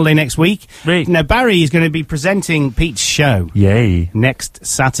going on holiday next week. Right. Now, Barry is going to be presenting Pete's show. Yay. Next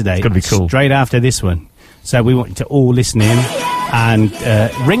Saturday. It's going to be cool. Straight after this one. So we want you to all listen in and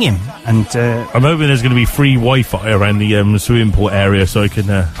ring him. And I'm hoping there's going to be free Wi-Fi around the swimming pool area so I can...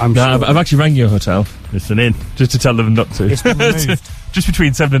 I'm sure. I've actually rang your hotel. Listen in. Just to tell them not to. It's been removed. Just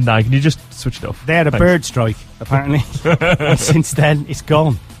between 7 and 9. Can you just switch it off? They had a bird strike, apparently. And since then, it's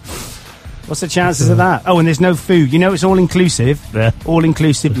gone. What's the chances of that? Oh, and there's no food. You know, it's all-inclusive. Yeah.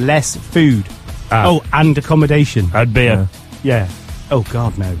 All-inclusive, less food. Oh, and accommodation. And beer. Yeah. Oh,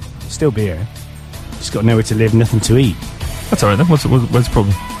 God, no. Still beer. Just got nowhere to live, nothing to eat. That's all right then. What's the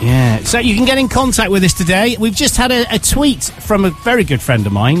problem? Yeah. So you can get in contact with us today. We've just had a tweet from a very good friend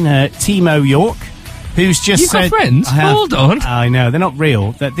of mine, Timo York, who's just You've said... got friends? Hold on. I know, they're not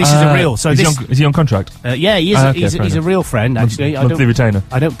real. This is a real... So is he on contract? Yeah, he is. Okay, he's a real friend, actually. Monthly retainer.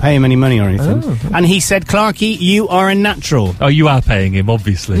 I don't pay him any money or anything. Oh, okay. And he said, Clarky, you are a natural. Oh, you are paying him,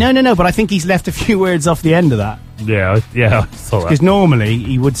 obviously. No, but I think he's left a few words off the end of that. Yeah, I thought that. Because normally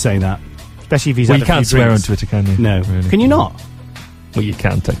he would say that. Especially if he's Well, had you a can't few swear on drinks. Twitter, can you? No. Really. Can you not? Well, you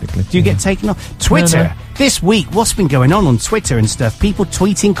can, technically. Do you get taken off? Twitter. No. This week, what's been going on Twitter and stuff? People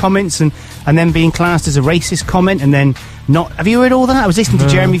tweeting comments and then being classed as a racist comment and then not... Have you heard all that? I was listening to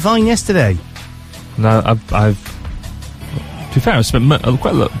Jeremy Vine yesterday. No, I've... To be fair, I've spent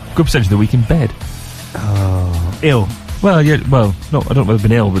quite a good percentage of the week in bed. Oh. Ill. Well, yeah, no, I don't know if I've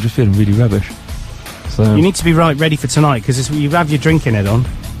been ill, but just feeling really rubbish. So... You need to be ready for tonight, because you have your drinking head on.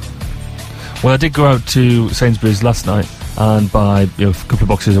 Well, I did go out to Sainsbury's last night and buy a couple of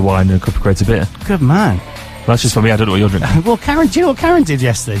boxes of wine and a couple of crates of beer. Good man. That's just for me. I don't know what you're drinking. Well, Karen, do you know what Karen did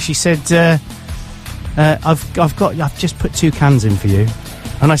yesterday? She said, I've just put 2 cans in for you.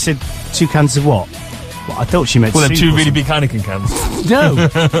 And I said, 2 cans of what? Well, I thought she meant Well, soup then 2 or really something. big Heineken cans.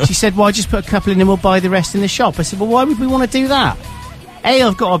 No. She said, well, I just put a couple in and we'll buy the rest in the shop. I said, well, why would we want to do that? A,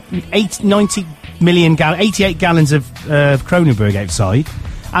 I've got 88 gallons of Kronenberg outside.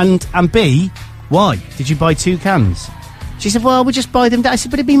 And B, why did you buy 2 cans? She said, well, we'll just buy them down. I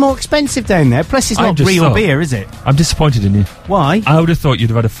said, but it'd be more expensive down there. Plus, it's not real beer, is it? I'm disappointed in you. Why? I would have thought you'd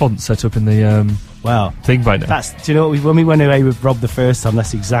have had a font set up in the thing by now. Do you know what? When we went away with Rob the first time,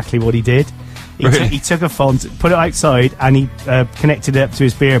 that's exactly what he did. He took a font, put it outside, and he connected it up to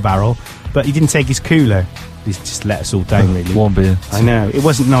his beer barrel, but he didn't take his cooler. He just let us all down, really. Warm beer. I know. It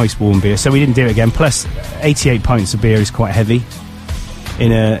wasn't nice warm beer, so we didn't do it again. Plus, 88 pints of beer is quite heavy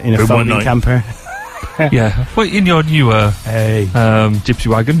in a folding camper. Yeah. Well, in your new gypsy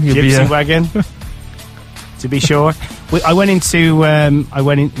wagon, wagon. To be sure, I went into.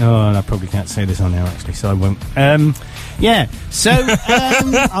 Oh, I probably can't say this on there actually, so I won't. Yeah. So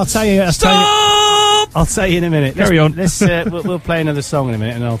I'll tell you. I'll tell you in a minute. Carry on. We'll play another song in a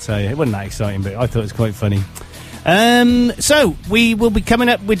minute, and I'll tell you. It wasn't that exciting, but I thought it was quite funny. So we will be coming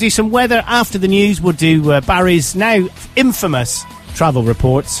up. We'll do some weather after the news. We'll do Barry's now infamous travel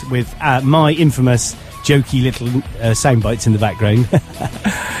reports with my infamous jokey little sound bites in the background.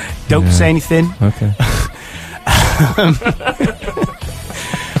 Don't say anything. Okay.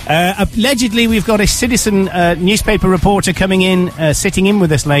 Allegedly, we've got a citizen newspaper reporter coming in, sitting in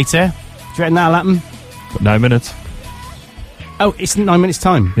with us later. Do you reckon that'll happen? Got 9 minutes. Oh, it's 9 minutes'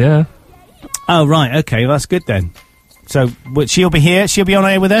 time? Yeah. Oh, right, okay, well, that's good then. So, she'll be here, she'll be on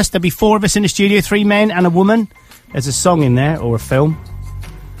air with us. There'll be 4 of us in the studio, 3 men and a woman. There's a song in there, or a film.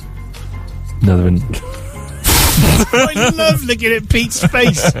 No, there isn't. I love looking at Pete's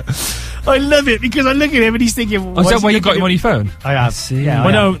face. I love it, because I look at him and he's thinking... Is that why you got him on your phone? I have. See. Yeah,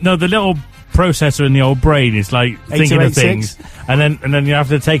 Well, no, the little processor in the old brain is like thinking of things, and then you have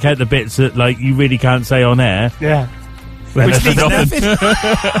to take out the bits that like you really can't say on air. Yeah. Which means nothing.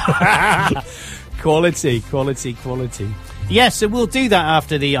 Quality. Yes, so we'll do that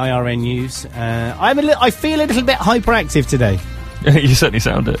after the IRN news. I feel a little bit hyperactive today. You certainly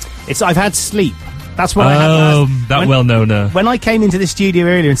sound it. I've had sleep. That's what I had that well-known. When I came into the studio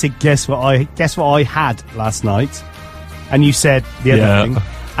earlier and said, guess what I had last night? And you said the other thing.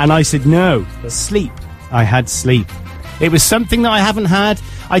 And I said, no, sleep. I had sleep. It was something that I haven't had.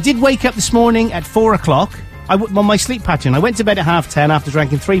 I did wake up this morning at 4 o'clock. On my sleep pattern, I went to bed at 10:30 after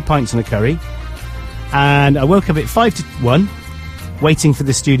drinking 3 pints and a curry. And I woke up at 5 to 1, waiting for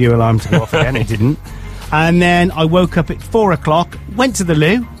the studio alarm to go off again. It didn't. And then I woke up at 4 o'clock, went to the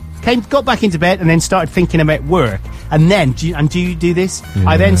loo, got back into bed, and then started thinking about work. And then, do you do this? Yeah.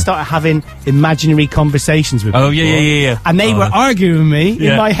 I then started having imaginary conversations with people. Oh, yeah. And they were arguing with me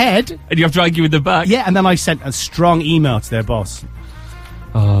in my head. And you have to argue with them back? Yeah, and then I sent a strong email to their boss.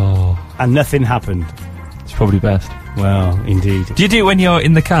 Oh. And nothing happened. It's probably best. Well, indeed. Do you do it when you're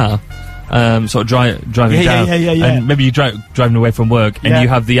in the car? Sort of driving down, and maybe you're driving away from work, and you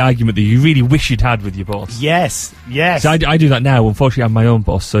have the argument that you really wish you'd had with your boss. Yes. So I do that now. Unfortunately, I'm my own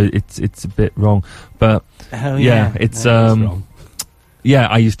boss, so it's a bit wrong. But it's wrong. Yeah,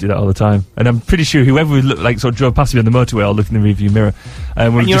 I used to do that all the time, and I'm pretty sure whoever would look sort of drove past me on the motorway, I'll look in the rearview mirror,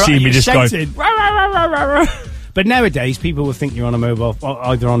 and would just see me just shouting. going. Rah, rah, rah, rah, rah. But nowadays, people will think you're on a mobile,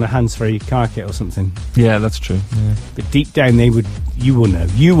 either on a hands-free car kit or something. Yeah, that's true. Yeah. But deep down, you will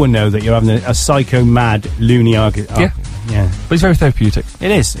know that you're having a psycho, mad, loony argument. Yeah. But it's very therapeutic. It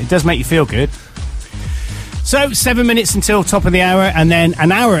is. It does make you feel good. So, 7 minutes until top of the hour, and then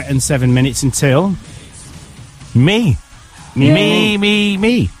an hour and 7 minutes until... Me. You.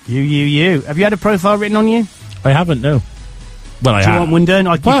 Have you had a profile written on you? I haven't, no. Well, Do you want one done?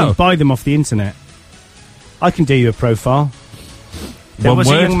 You can buy them off the internet. I can do you a profile. There was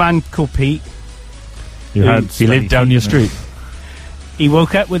a young man called Pete. He lived down your street. He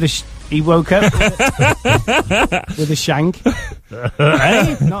woke up with a with a shank.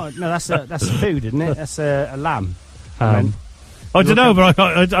 Hey? No, that's food, isn't it? That's a lamb. I don't know, but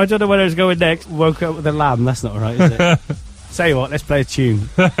I don't know where it's going next. Woke up with a lamb. That's not right, is it? Tell you what, let's play a tune.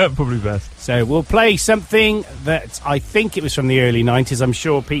 Probably best. So we'll play something that I think it was from the early 90s. I'm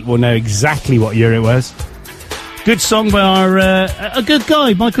sure Pete will know exactly what year it was. Good song by a good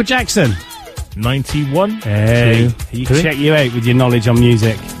guy, Michael Jackson. 91. Hey, you can check you out with your knowledge on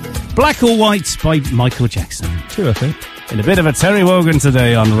music. Black or White by Michael Jackson. 2, I think. In a bit of a Terry Wogan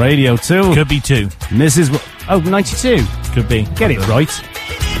today on Radio 2. Could be 2. Mrs. 92. Could be. Get it right.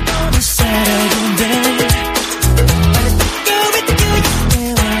 On a Saturday day.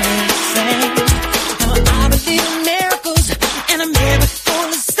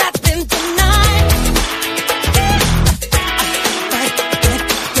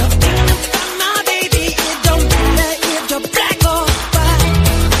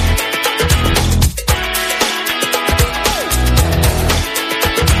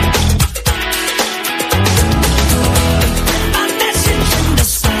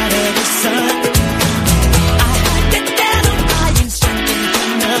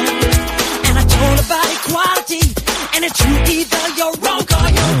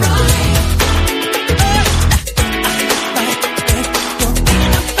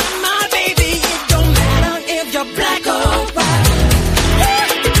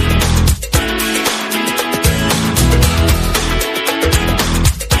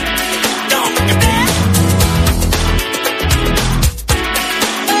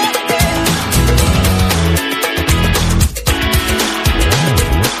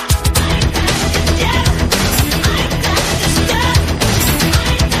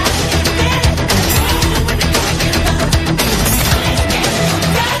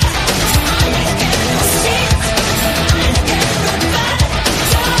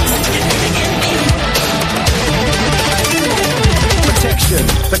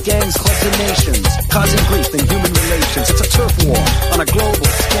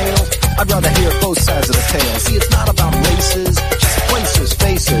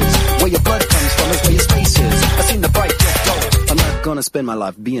 Spend my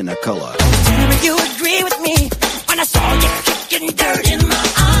life being a color. Did you agree with me when I saw you kicking dirt in my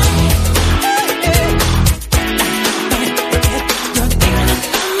eye? You're thinking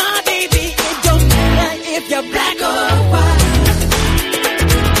about my baby. It don't matter if you're black or white.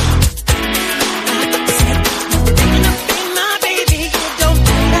 I said, you're thinking about my baby. It don't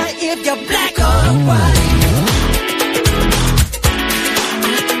matter if you're black or white.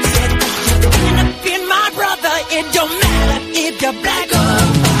 I said, you're thinking about my brother. It don't matter if you're black or white.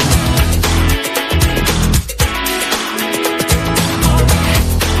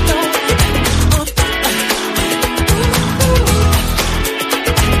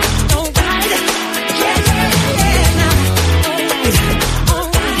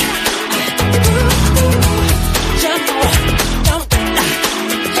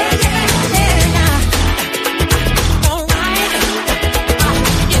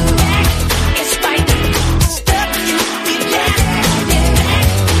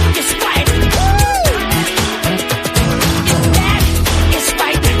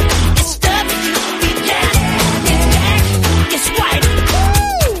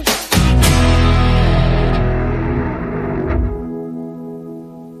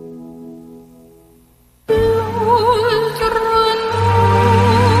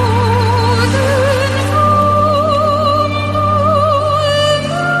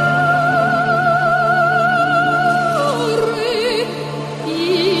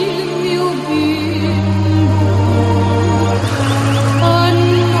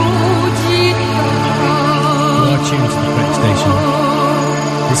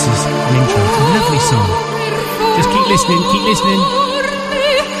 nice song. Just keep listening, keep listening.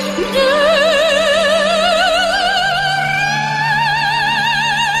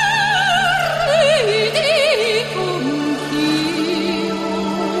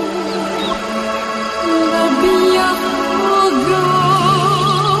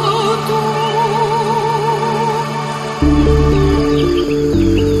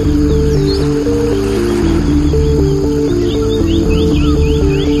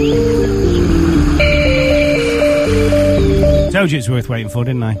 Told you it's worth waiting for,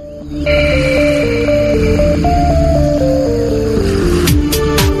 didn't I?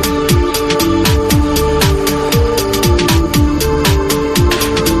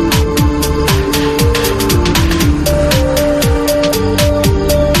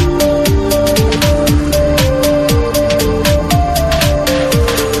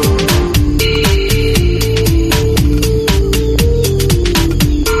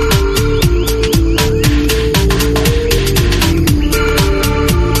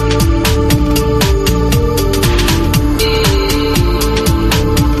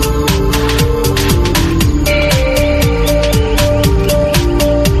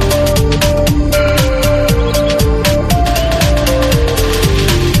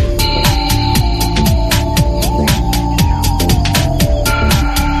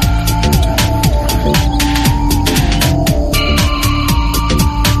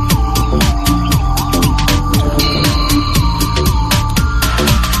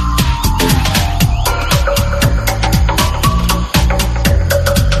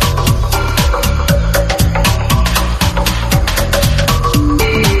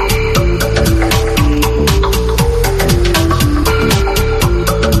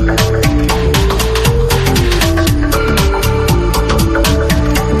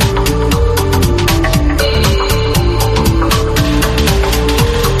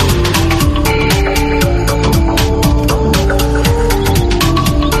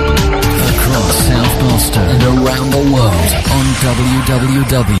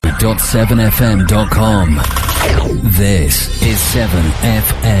 www.7fm.com. This is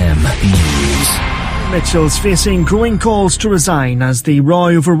 7FM News. Mitchell's facing growing calls to resign as the row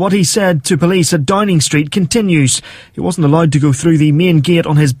over what he said to police at Downing Street continues. He wasn't allowed to go through the main gate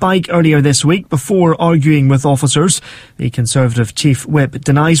on his bike earlier this week before arguing with officers. The Conservative Chief Whip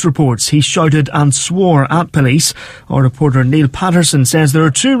denies reports he shouted and swore at police. Our reporter Neil Patterson says there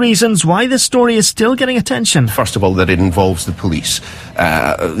are two reasons why this story is still getting attention. First of all, that it involves the police.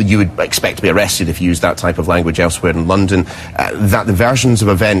 You would expect to be arrested if you use that type of language elsewhere in London. That the versions of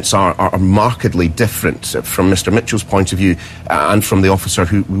events are markedly different from Mr Mitchell's point of view and from the officer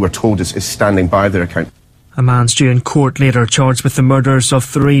who we were told is standing by their account. A man's due in court later charged with the murders of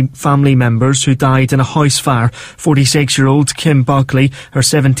 3 family members who died in a house fire. 46-year-old Kim Buckley, her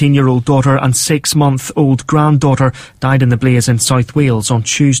 17-year-old daughter and 6-month-old granddaughter died in the blaze in South Wales on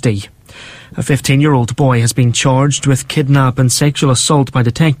Tuesday. A 15-year-old boy has been charged with kidnap and sexual assault by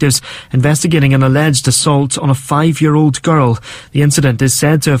detectives investigating an alleged assault on a 5-year-old girl. The incident is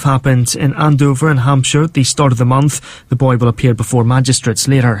said to have happened in Andover in Hampshire at the start of the month. The boy will appear before magistrates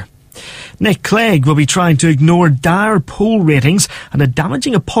later. Nick Clegg will be trying to ignore dire poll ratings and a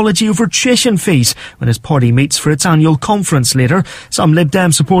damaging apology over tuition fees when his party meets for its annual conference later. Some Lib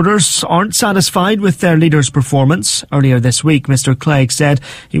Dem supporters aren't satisfied with their leader's performance. Earlier this week, Mr Clegg said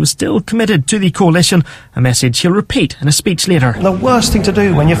he was still committed to the coalition, a message he'll repeat in a speech later. The worst thing to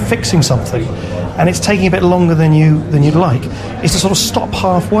do when you're fixing something and it's taking a bit longer than you'd like is to sort of stop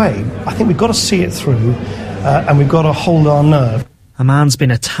halfway. I think we've got to see it through and we've got to hold our nerve. A man's been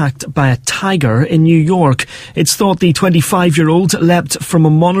attacked by a tiger in New York. It's thought the 25-year-old leapt from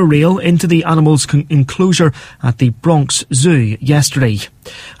a monorail into the animal's enclosure at the Bronx Zoo yesterday.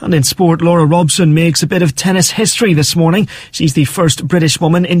 And in sport, Laura Robson makes a bit of tennis history this morning. She's the first British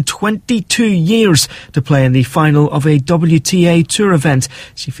woman in 22 years to play in the final of a WTA Tour event.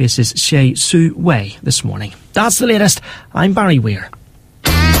 She faces Shea Su Wei this morning. That's the latest. I'm Barry Weir.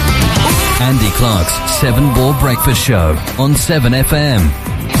 Andy Clark's 7-Ball Breakfast Show on 7FM.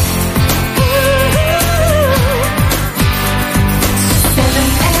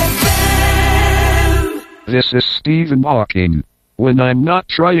 This is Stephen Hawking. When I'm not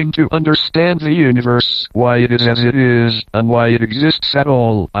trying to understand the universe, why it is as it is, and why it exists at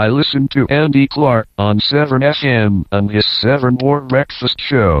all, I listen to Andy Clark on 7FM and his 7-Ball Breakfast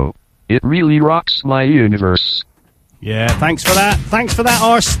Show. It really rocks my universe. Yeah, thanks for that. Thanks for that,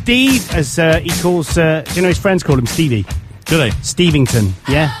 our Steve, as he calls, do you know his friends call him Stevie? Do they? Stevington,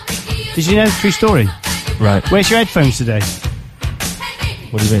 yeah. Did you know the true story? Right. Where's your headphones today?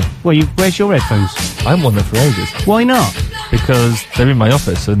 What do you mean? Well, where's your headphones? I haven't worn them for ages. Why not? because they're in my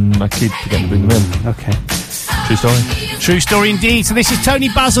office and I keep forgetting to bring them in. Okay. True story. True story indeed. So this is Tony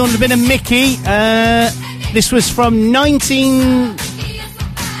Basil and a bit of Mickey. This was from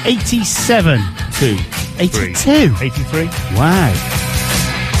 1987. 82. 83. Wow.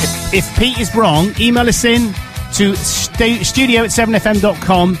 If Pete is wrong, email us in to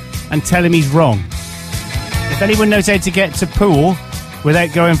studio@7fm.com and tell him he's wrong. If anyone knows how to get to Poole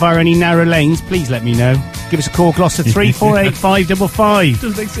without going via any narrow lanes, please let me know. Give us a call, Gloucester 348 555.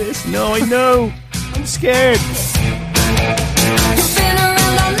 Doesn't exist. No, I know. I'm scared.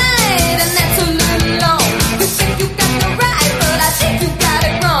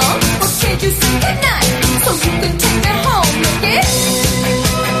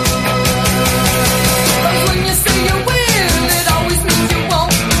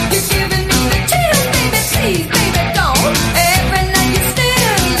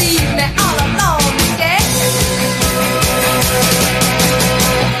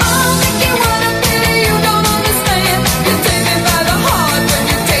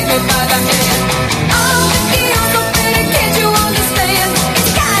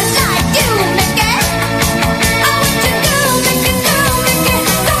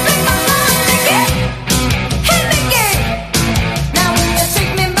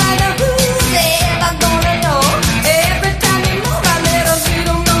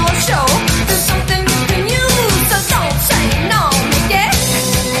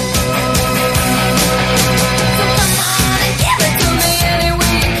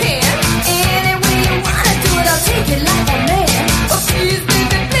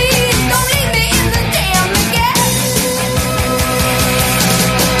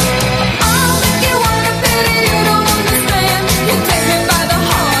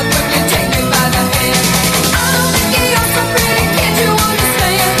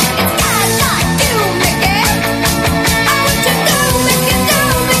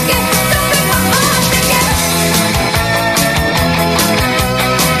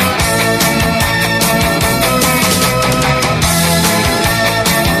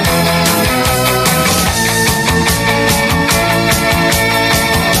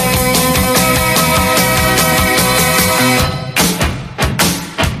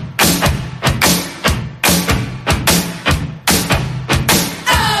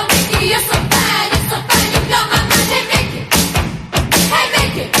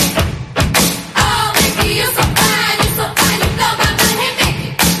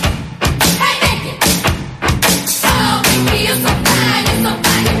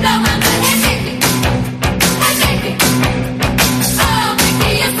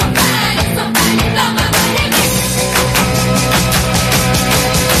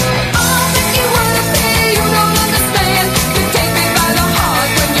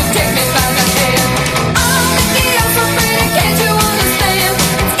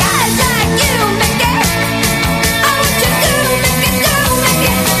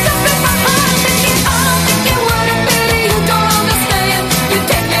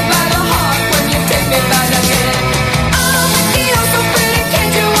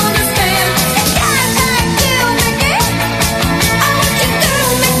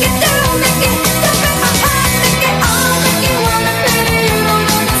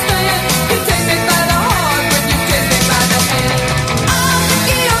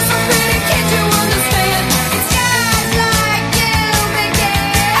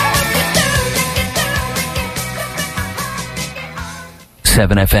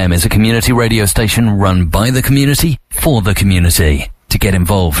 Seven FM is a community radio station run by the community for the community. To get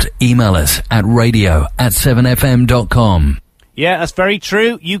involved, email us at radio@7fm.com. Yeah, that's very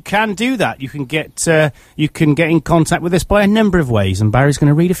true. You can do that. You can get in contact with us by a number of ways, and Barry's going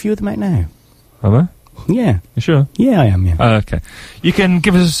to read a few of them out now. Am I? Yeah. You sure? Yeah, I am, yeah. Okay. You can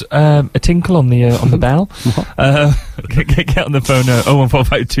give us a tinkle on the bell. Get on the phone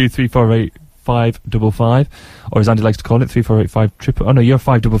 01452 348 555, or as Andy likes to call it, 3485 Oh no, you're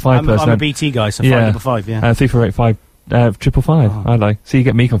 555 person. I'm a BT guy, so 555, yeah. 3485 555. I like. So you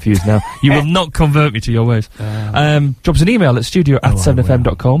get me confused now. You will not convert me to your ways. Drop us an email at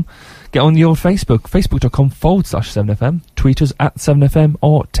studio@7fm.com. Get on your Facebook, facebook.com/7fm. Tweet us at 7fm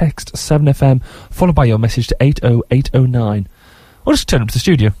or text 7fm, followed by your message to 80809. Or just turn up to the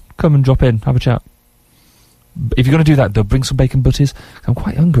studio. Come and drop in, have a chat. If you're going to do that, though, bring some bacon butties. I'm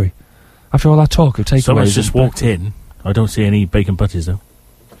quite hungry. After all that talk of takeaways. Someone's just walked in. I don't see any bacon butties, though.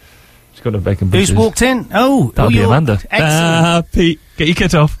 She's got no bacon butties. Who's walked in? That'll be Amanda. Excellent. Pete, get your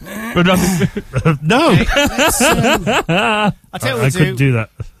kit off. No! I'll tell you what I couldn't do that.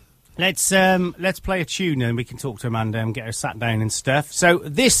 Let's play a tune and we can talk to Amanda and get her sat down and stuff. So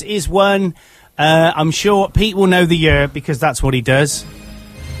this is one I'm sure Pete will know the year because that's what he does.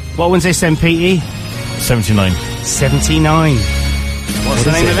 What one's this then, Petey? 79. 79. What's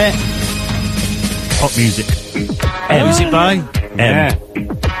the name of it? Pop music. Music by? M.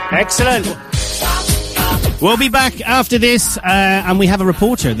 Excellent. We'll be back after this, and we have a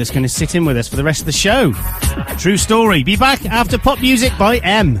reporter that's going to sit in with us for the rest of the show. True story. Be back after Pop Music by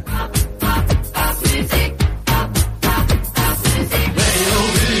M.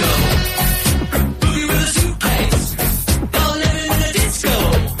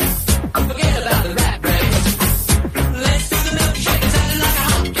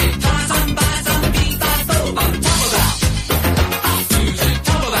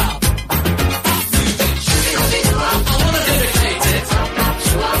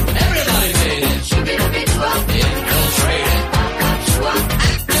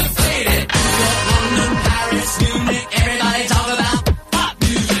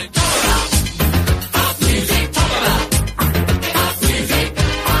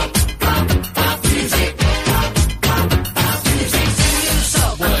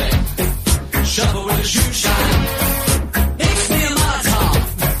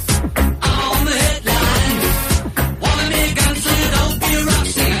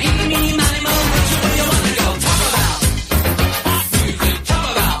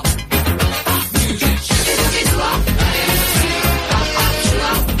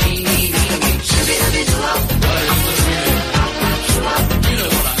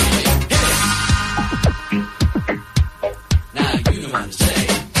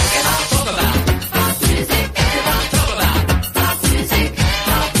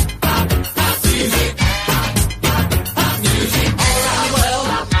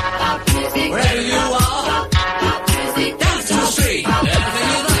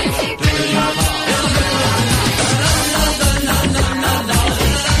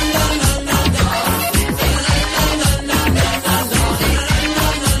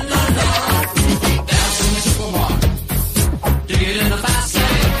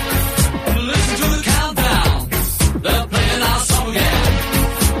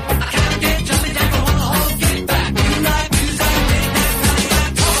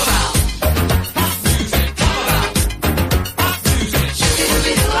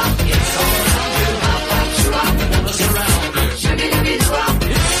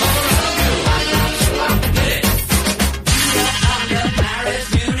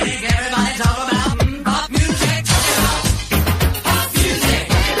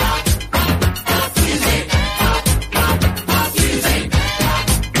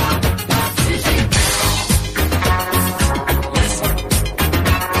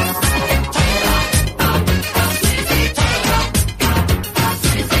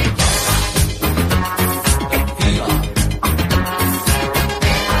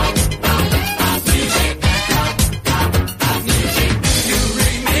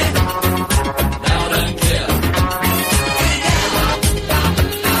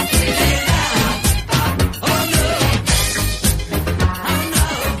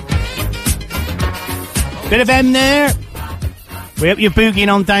 Bit of M there. We hope you're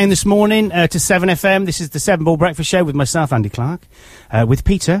boogieing on down this morning to 7FM. This is the 7 Ball Breakfast Show with myself, Andy Clark, with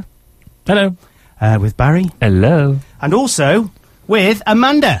Peter. Hello. With Barry. Hello. And also with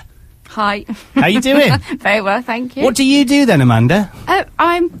Amanda. Hi. How you doing? Very well, thank you. What do you do then, Amanda?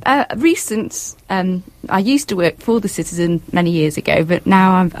 I'm recent. I used to work for The Citizen many years ago, but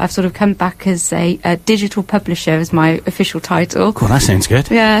now I've sort of come back as a digital publisher as my official title. Cool, that sounds good.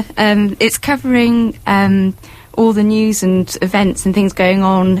 Yeah, it's covering all the news and events and things going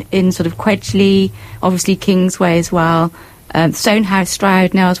on in sort of Quedgley, obviously Kingsway as well, Stonehouse,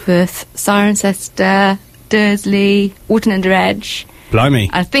 Stroud, Nailsworth, Cirencester, Dursley, Walton-under-Edge. Blimey.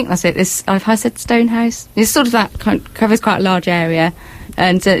 I think that's it. Have I said Stonehouse? It's sort of that covers quite a large area.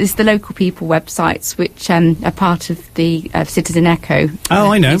 And it's the local people websites, which are part of the Citizen Echo.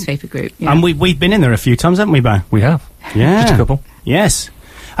 Oh, I know. Newspaper group. Yeah. And we've been in there a few times, haven't we, Bo? We have. Yeah. Just a couple. Yes.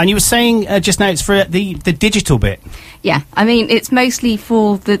 And you were saying just now it's for the digital bit. Yeah, I mean, it's mostly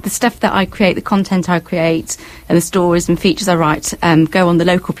for the stuff that I create, the content I create, and the stories and features I write go on the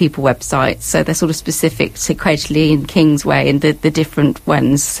local people websites. So they're sort of specific to Quedgley and Kingsway and the different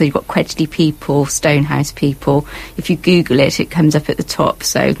ones. So you've got Quedgley people, Stonehouse people. If you Google it, it comes up at the top,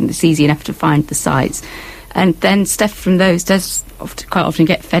 so it's easy enough to find the sites. And then stuff from those does quite often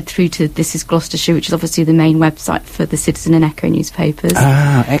get fed through to This is Gloucestershire, which is obviously the main website for the Citizen and Echo newspapers.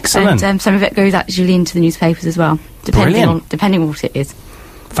 Ah, excellent. And some of it goes actually into the newspapers as well, depending on what it is.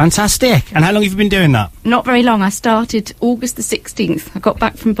 Fantastic. And how long have you been doing that? Not very long. I started August the 16th. I got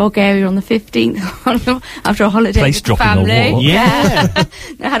back from Bulgaria on the 15th after a holiday with the family. Yeah.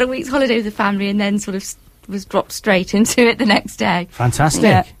 I had a week's holiday with the family and then sort of was dropped straight into it the next day. Fantastic.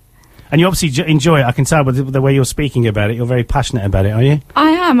 Yeah. And you obviously enjoy it. I can tell by the way you're speaking about it. You're very passionate about it, are you? I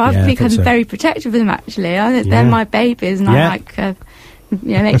am. I've Yeah, I become thought so. very protective of them, actually. Yeah. They're my babies, and Yeah. I like...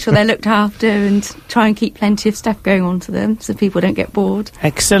 make sure they're looked after and try and keep plenty of stuff going on to them so people don't get bored.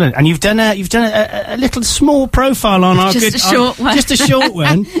 Excellent. And you've done a little small profile on our Just a short one. Just a short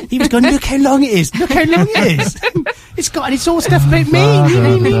one. He was going, look how long it is. Look how long it is. It's all stuff about me.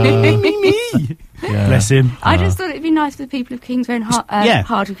 Yeah. Bless him. I just thought it'd be nice for the people of Kingsway and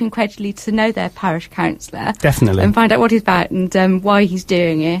Hardwick and Credgley to know their parish councillor. Definitely. And find out what he's about and why he's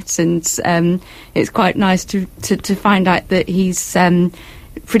doing it. And it's quite nice to find out that he's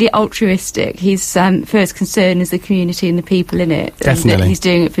pretty altruistic. His first concern is the community and the people in it. Definitely. And that he's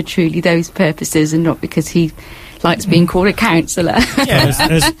doing it for truly those purposes and not because he likes being called a councillor. Yeah,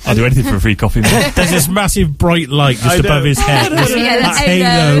 I'll do anything for a free coffee. There's this massive bright light just above his head. Yeah,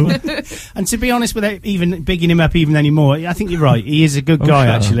 halo. And to be honest, without even bigging him up even anymore, I think you're right. He is a good guy,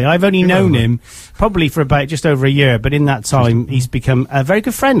 actually. I've only known him probably for about just over a year, but in that time, he's become a very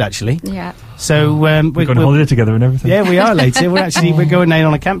good friend, actually. Yeah. So we're going on holiday together and everything. Yeah, we are later. We're going down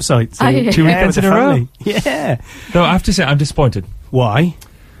on a campsite. So 2 weekends in a row. Yeah. No, I have to say, I'm disappointed. Why?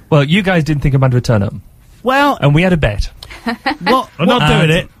 Well, you guys didn't think Amanda would turn up. Well, and we had a bet. What? I'm not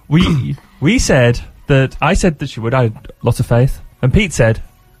doing it. We said that I said that she would. I had lots of faith, and Pete said,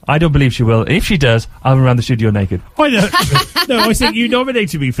 "I don't believe she will. If she does, I'll run around the studio naked." I don't. No, I think you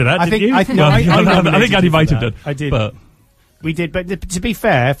nominated me for that. I didn't think you? I think Andy might have done. I did. But we did, but to be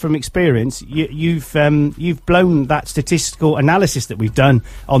fair, from experience, you've blown that statistical analysis that we've done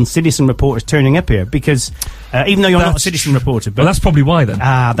on citizen reporters turning up here because even though you're not a citizen reporter, but well, that's probably why then.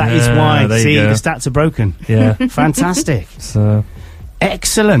 That is why. See, the stats are broken. Yeah, fantastic. So.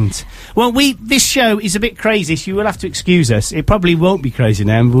 Excellent. Well, this show is a bit crazy, so you will have to excuse us. It probably won't be crazy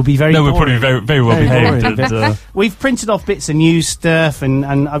now, and we'll be very. No, boring. we're probably very, very well behaved. We've printed off bits of news stuff, and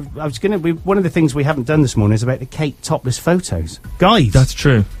I was going to. One of the things we haven't done this morning is about the Kate topless photos, guys. That's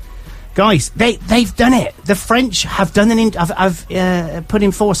true. Guys, they've done it. The French have done have put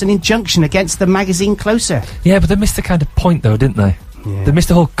in force an injunction against the magazine Closer. Yeah, but they missed the kind of point, though, didn't they? Yeah. They missed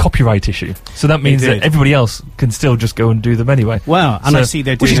the whole copyright issue, so that means that everybody else can still just go and do them anyway. Well, and I see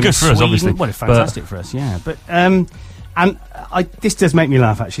they're doing which is them good in for us, Sweden. obviously. Well, it's fantastic for us, yeah. But this does make me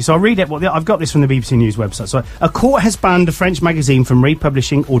laugh, actually. So I'll read it. I've got this from the BBC News website. So a court has banned a French magazine from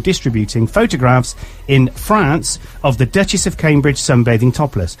republishing or distributing photographs in France of the Duchess of Cambridge sunbathing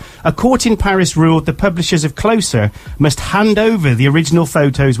topless. A court in Paris ruled the publishers of Closer must hand over the original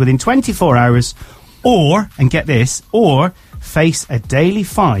photos within 24 hours, or, and get this, or face a daily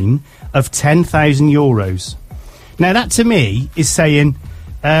fine of €10,000. Now that to me is saying,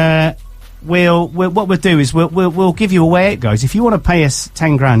 what we'll do is we'll give you away it, guys. If you want to pay us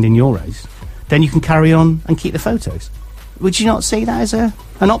 10 grand in euros, then you can carry on and keep the photos. Would you not see that as an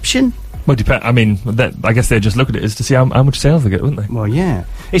option? Well, I mean, I guess they just look at it as to see how much sales they get, wouldn't they? Well, yeah.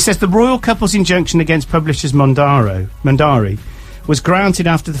 It says the royal couple's injunction against publishers Mondari was granted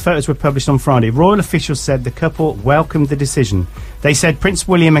after the photos were published on Friday. Royal officials said the couple welcomed the decision. They said Prince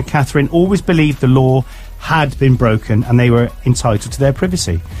William and Catherine always believed the law had been broken and they were entitled to their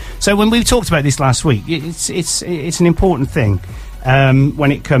privacy. So when we talked about this last week, it's an important thing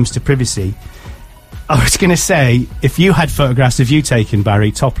when it comes to privacy. I was going to say, if you had photographs of you taken,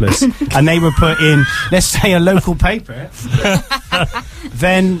 Barry, topless, and they were put in, let's say, a local paper,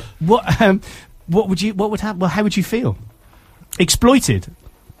 then what would happen? Well, how would you feel? Exploited?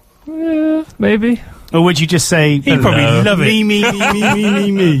 Yeah, maybe. Or would you just say, he'd probably love it. Me.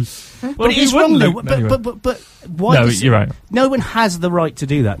 Well, but it is wrong, though. Anyway. But why? No, you're right. No one has the right to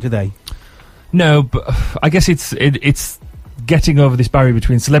do that, do they? No, but I guess it's getting over this barrier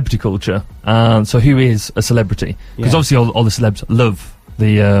between celebrity culture and so who is a celebrity? Because obviously all the celebs love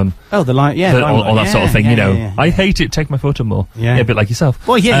the all that sort of thing. Yeah. I hate it. Take my photo more. Yeah, a bit like yourself.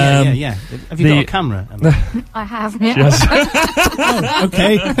 Well, yeah. Have you got a camera? I have. Yeah. Yes. Oh,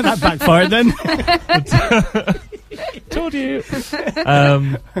 okay, that backfired then. Told you.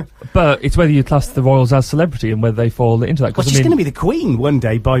 But it's whether you class the royals as celebrity and whether they fall into that. Well, she's going to be the queen one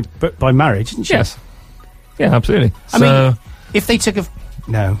day by marriage, isn't she? Yes. Yeah, absolutely. I mean, if they took a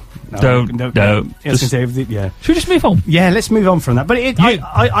no. Don't. Should we just move on? Yeah, let's move on from that. But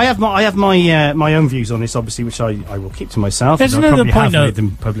I have my own views on this, obviously, which I will keep to myself. There's another point, though.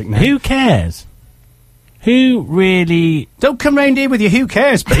 Them public now. Who cares? Who really? Don't come round here with your who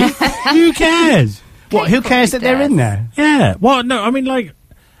cares, Pete. Who cares? What? Who cares that they're in there? Yeah. Well, no. I mean, like,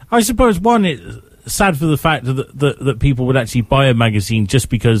 I suppose, one, it's sad for the fact that people would actually buy a magazine just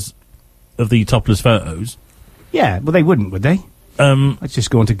because of the topless photos. Yeah, well, they wouldn't, would they? I'd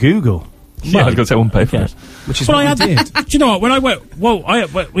just go onto Google. Yeah, I'd go say I wouldn't pay for it. Which is what I did. Do you know what? When I went... Well,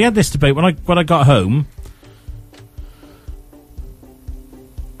 we had this debate when I got home.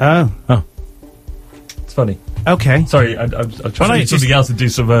 Oh. It's funny. Okay. Sorry, I'm trying to do something else and do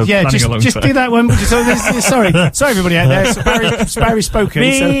some planning alongside. Just do that one. Sorry, everybody out there. It's Barry spoken.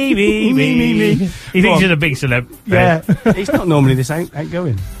 Me. He thinks he's a big celeb. Yeah, he's not normally this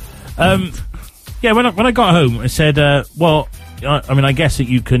outgoing. Yeah, when I got home, I said, well, I mean, I guess that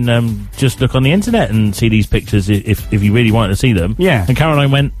you can just look on the internet and see these pictures if you really want to see them. Yeah. And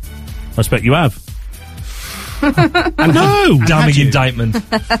Caroline went, I expect you have. No! Damning indictment.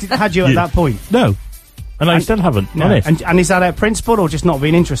 Had you at that point? No. And I still haven't. No. And is that a principle or just not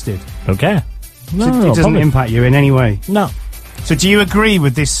being interested? Don't care. No, so it doesn't impact you in any way? No. So do you agree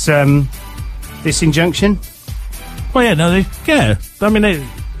with this this injunction? Well, yeah, no, I mean,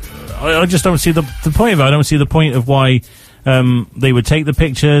 I just don't see the point of it. I don't see the point of why they would take the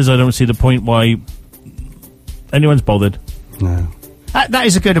pictures. I don't see the point why anyone's bothered. No. That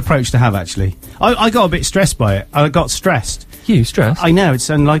is a good approach to have, actually. I got a bit stressed by it. I got stressed. You stressed? I know,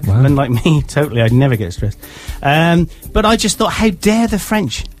 it's unlike me, totally. I'd never get stressed. But I just thought, how dare the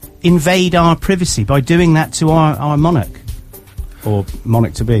French invade our privacy by doing that to our monarch? Or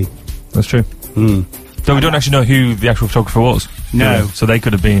monarch-to-be. That's true. So we don't actually know who the actual photographer was? No. So they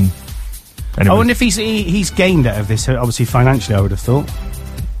could have been... Anyway. I wonder if he's gained out of this, obviously financially, I would have thought.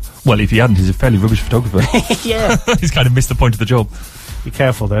 Well, if he hadn't, he's a fairly rubbish photographer. Yeah. He's kind of missed the point of the job. Be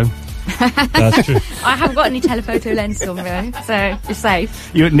careful, though. That's true. I haven't got any telephoto lens on me, so you're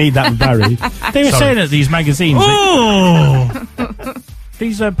safe. You wouldn't need that with Barry. They were saying that these magazines...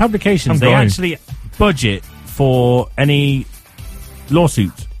 these publications, they actually budget for any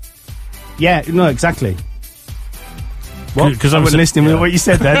lawsuits. Yeah, no, exactly. What? Because I wasn't listening with what you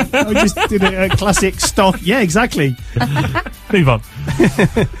said then. I just did a classic stock. Yeah, exactly. Move on.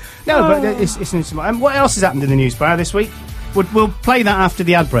 No, but it's interesting. And what else has happened in the news, Barry, this week? We'll play that after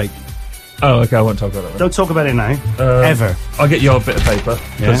the ad break. Oh, okay, I won't talk about that. Don't talk about it now. Ever. I'll get your bit of paper,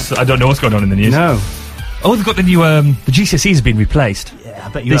 because I don't know what's going on in the news. No. Oh, they've got the new, the GCSEs have been replaced. Yeah,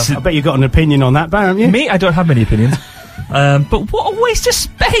 I bet you've got an opinion on that, Barry, haven't you? Me? I don't have many opinions. But what a waste of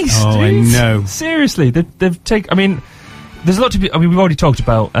space, Oh, dude. I know. Seriously, they've taken... I mean... There's a lot to be... I mean, we've already talked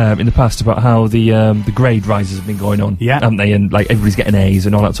about, in the past, about how the grade rises have been going on. Yeah. Haven't they? And, like, everybody's getting A's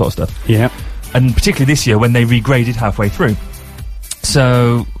and all that sort of stuff. Yeah. And particularly this year, when they regraded halfway through.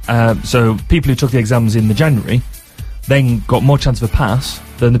 So people who took the exams in the January then got more chance of a pass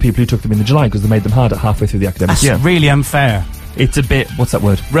than the people who took them in the July, because they made them harder halfway through the academic year. That's really unfair. It's a bit... What's that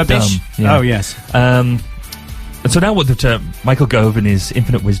word? Rubbish? Yeah. Oh, yes. And so now what they've termed... Michael Gove in his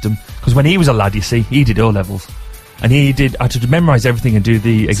infinite wisdom, because when he was a lad, you see, he did O-levels. And he had to memorise everything and do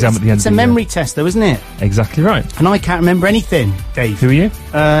the exam at the end of the year. It's a memory test, though, isn't it? Exactly right. And I can't remember anything, Dave. Who are you?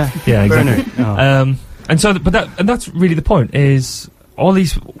 Yeah, exactly. Oh. And so, that's really the point, is all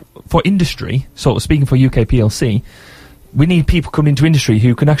these, for industry, sort of speaking for UK PLC, we need people coming into industry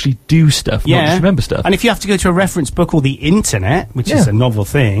who can actually do stuff, not just remember stuff. And if you have to go to a reference book or the internet, which is a novel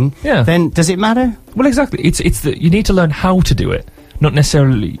thing, then does it matter? Well, exactly. It's you need to learn how to do it, not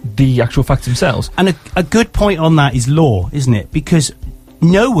necessarily the actual facts themselves. And a good point on that is law, isn't it? Because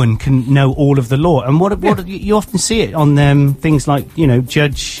no one can know all of the law. And what you often see it on things like,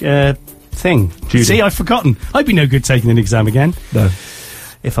 Judge thing. Judy. See, I've forgotten. I'd be no good taking an exam again. No.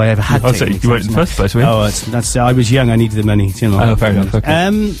 If I ever had taken you weren't in the first place, were you? Oh, that's I was young, I needed the money. Oh, fair enough.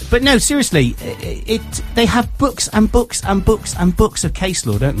 Okay. But no, seriously, they have books and books and books and books of case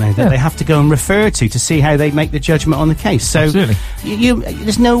law, don't they? That they have to go and refer to see how they make the judgment on the case. So absolutely.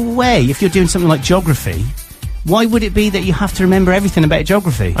 There's no way, if you're doing something like geography, why would it be that you have to remember everything about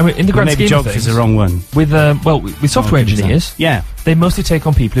geography? I mean, in the grand scheme of geography's things, the wrong one. With software engineers, they mostly take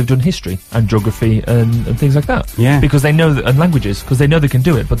on people who've done history and geography and things like that. Yeah. Because they know and languages, because they know they can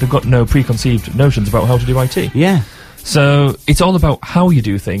do it, but they've got no preconceived notions about how to do IT. Yeah. So it's all about how you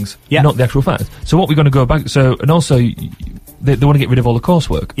do things, not the actual fact. So what we're going to go back... and also, they want to get rid of all the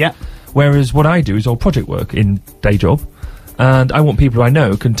coursework. Yeah. Whereas what I do is all project work in day job, and I want people who I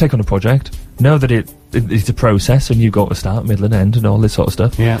know can take on a project, know that it's a process, and you've got to start, middle and end, and all this sort of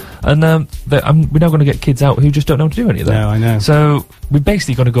stuff. Yeah. And we're now going to get kids out who just don't know how to do any of that. No, I know. So we're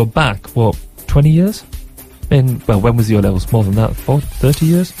basically going to go back, 20 years? When was the O-levels? More than that? 30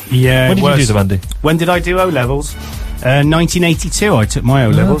 years? Yeah, When did you do them, Andy? When did I do O-levels? 1982 I took my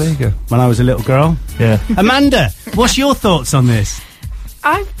O-levels. Oh, there you go. When I was a little girl. Yeah. Amanda, what's your thoughts on this?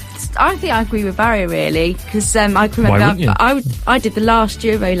 I I think I agree with Barry really, because I can Why remember wouldn't you? I did the last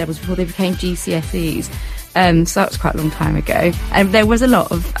year of A levels before they became GCSEs. So that was quite a long time ago, and there was a lot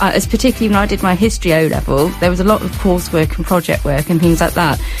of, as particularly when I did my history O level, there was a lot of coursework and project work and things like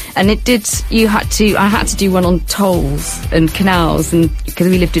that. And I had to do one on tolls and canals, and because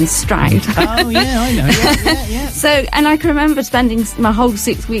we lived in Stroud. Oh yeah, I know. Yeah. So, and I can remember spending my whole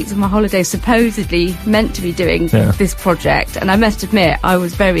 6 weeks of my holiday supposedly meant to be doing this project, and I must admit I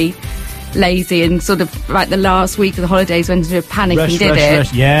was very lazy and sort of like the last week of the holidays went into a panic and did it.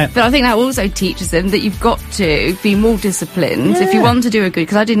 Rush, yeah. But I think that also teaches them that you've got to be more disciplined if you want to do a good,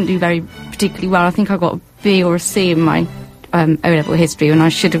 because I didn't do very particularly well. I think I got a B or a C in my O-level history when I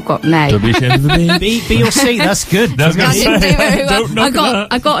should have got an A. B or C, that's good. I didn't do very well.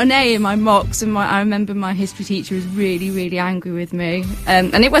 I got an A in my mocks, and I remember my history teacher was really, really angry with me.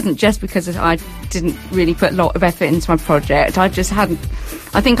 And it wasn't just because I didn't really put a lot of effort into my project. I just hadn't.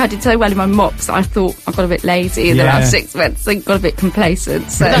 I think I did so well in my mocks that I thought I got a bit lazy in the last 6 months and got a bit complacent.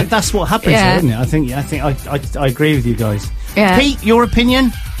 So that's what happens, though, isn't it? I think I agree with you guys. Yeah. Pete, your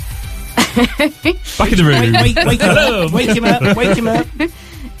opinion? Back in the room. Wake him up.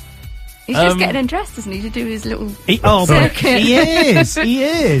 He's just getting undressed, isn't he, to do his little circuit. He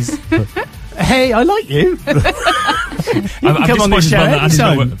is. Hey, I like you. I'm come on the show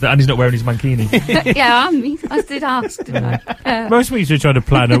that Andy's not wearing his mankini. Yeah, I did ask, didn't I? Most weeks we're trying to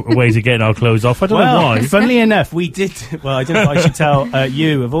plan out ways of getting our clothes off. I don't know why. Funnily enough, we did. Well, I don't know if I should tell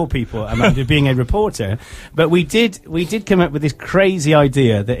you of all people, Amanda, being a reporter, but we did come up with this crazy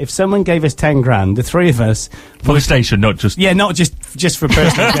idea that if someone gave us 10 grand, the three of us for the station, not just for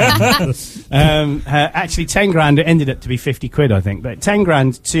personal gain. Actually, 10 grand. It ended up to be 50 quid, I think, but 10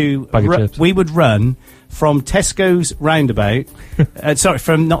 grand to we would run from Tesco's roundabout,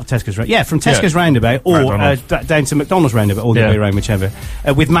 from not Tesco's roundabout, from Tesco's roundabout, or down to McDonald's roundabout, all the way around, whichever,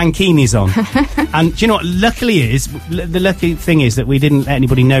 with mankinis on. And do you know what? The lucky thing is that we didn't let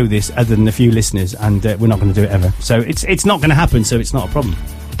anybody know this other than a few listeners, and we're not going to do it ever. So it's not going to happen. So it's not a problem.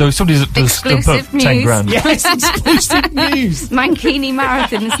 Though somebody does still put 10 grand. Yes, exclusive news. Mankini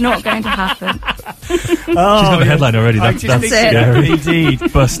Marathon is not going to happen. She's got the headline already. That's scary.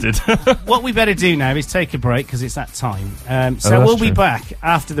 Indeed. Busted. What we better do now is take a break, because it's that time. So we'll be back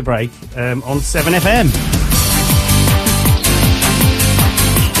after the break on 7FM.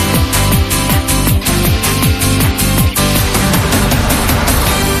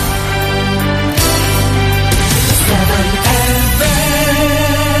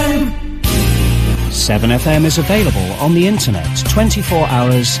 Seven FM is available on the internet 24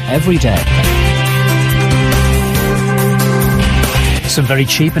 hours every day. Some very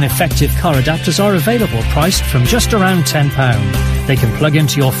cheap and effective car adapters are available, priced from just around £10. They can plug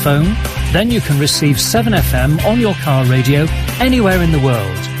into your phone, then you can receive 7FM on your car radio anywhere in the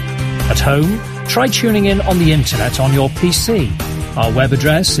world. At home, try tuning in on the internet on your PC. Our web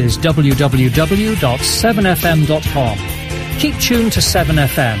address is www.7fm.com. Keep tuned to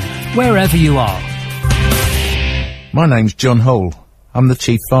 7FM, wherever you are. My name's John Hall. I'm the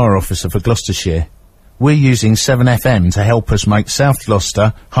Chief Fire Officer for Gloucestershire. We're using 7FM to help us make South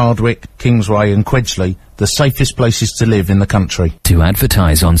Gloucester, Hardwick, Kingsway and Quedgeley the safest places to live in the country. To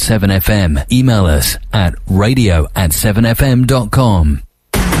advertise on 7FM, email us at radio@7fm.com.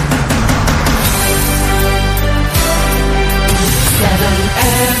 7FM.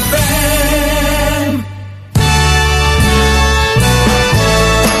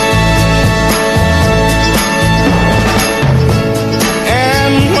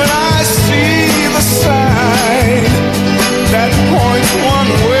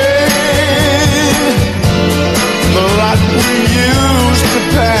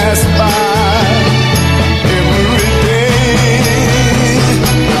 Pass by every day.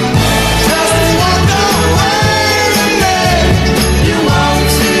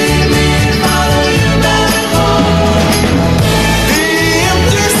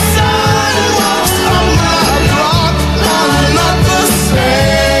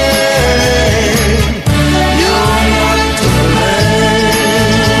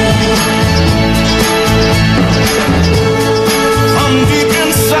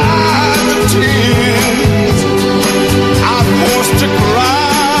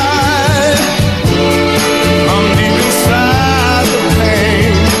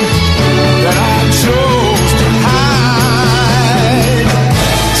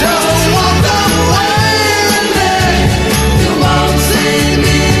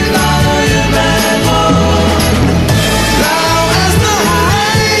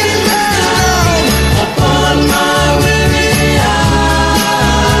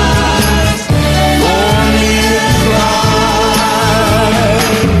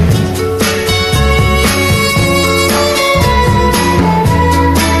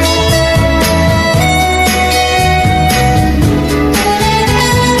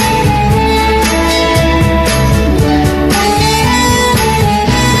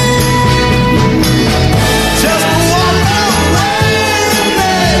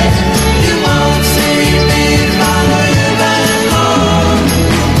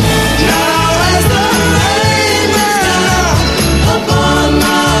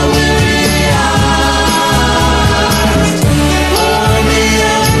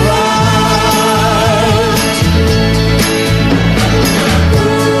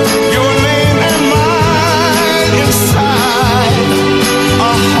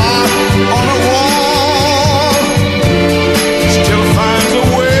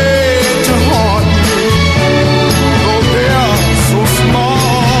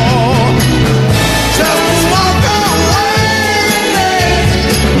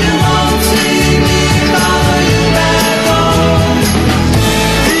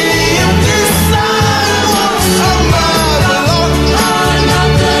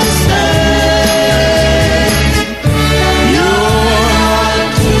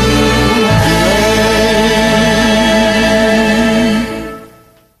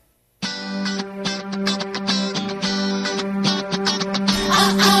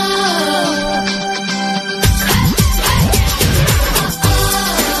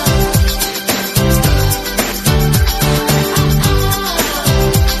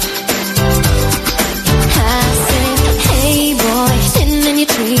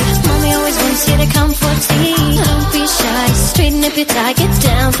 it, I get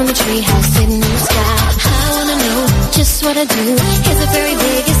down from the treehouse sitting in the sky. I wanna know just what I do. Is it very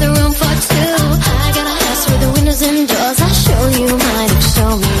big? Is there room for two? I got a house with the windows and doors. I'll show you mine and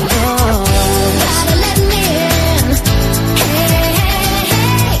show me yours. Gotta let me in. Hey, hey,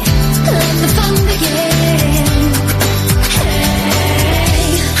 hey, let the fun begin. Hey,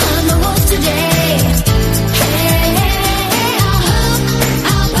 I'm the wolf today. Hey, hey, hey, I'll hop,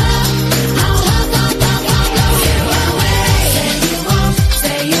 I'll hop, I'll hop, hop, hop, hop, hop. Get away. Say you won't,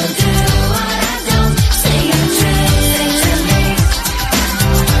 say you'll do what I don't. Say you're true, say to me.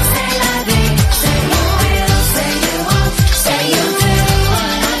 Say la vie, say you will, say you won't, say you'll do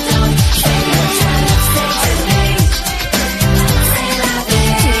what I don't. Say you'll try, say to me. Say la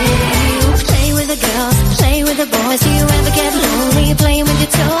vie. Do you play with the girls, play with the boys? Do you ever get lonely playing with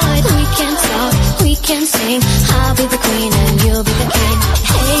your toys? We can talk, we can sing. I'll be the queen and you'll be the king.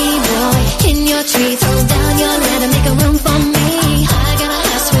 Hey boy, in your tree, throw down your ladder, make a room for me. I got a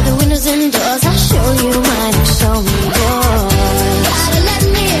house with the windows and doors. I'll show you mine and show me yours. Gotta let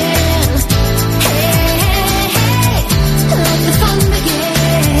me in. Hey, hey, hey, let the fun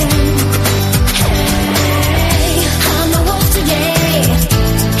begin. Hey, I'm the wolf today.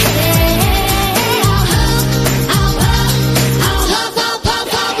 Hey, hey, I'll hop, I'll hop, I'll hop, hop, hop,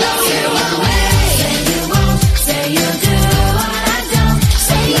 hop, hop. Get away. Say you won't, say you'll do what I don't.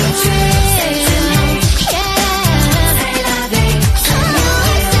 Say you're true, say to me. Yeah. Say la vie,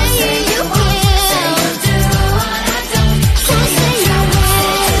 say you will. Say you'll do what I don't. Say you will.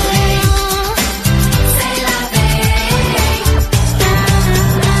 Say la vie.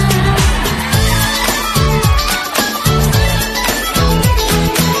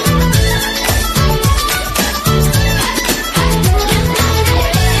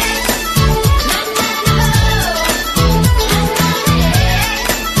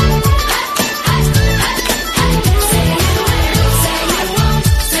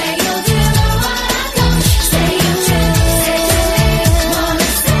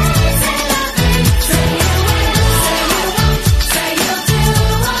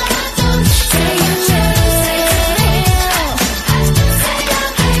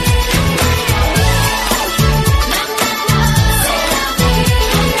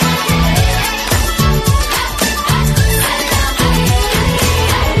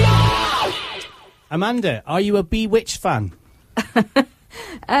 Amanda, are you a Bewitched fan?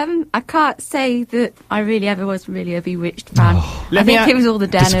 I can't say that I really ever was really a Bewitched fan. Let I me think it was all the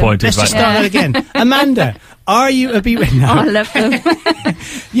denim. Disappointed. Let's just start that again. Amanda, are you a Bewitched? No. Oh, I love them.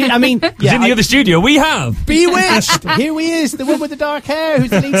 Yeah, I mean, yeah, in the other studio, we have Bewitched. Here he is, the one with the dark hair, who's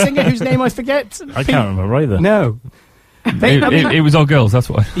the lead singer, whose name I forget. I can't remember either. No. It was all girls, that's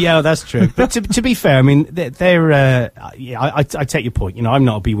why. Yeah, that's true. But to be fair, I mean, they're I take your point. You know, I'm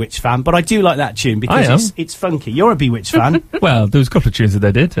not a Bewitched fan, but I do like that tune because it's funky. You're a Bewitched fan. Well, there was a couple of tunes that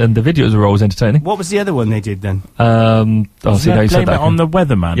they did, and the videos were always entertaining. What was the other one they did then? See how you said Blame that. It on the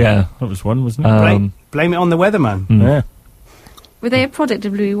Weatherman. Yeah. That was one, wasn't it? Blame it on the Weatherman. Yeah. Were they a product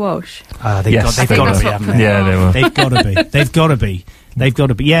of Louis Walsh? They've got to be, haven't they? Yeah, they were. They've got to be. They've got to be. They've got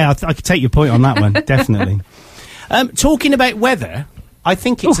to be. Yeah, I could take your point on that one, definitely. Talking about weather, I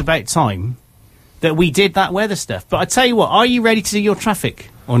think it's about time that we did that weather stuff. But I tell you what, are you ready to do your traffic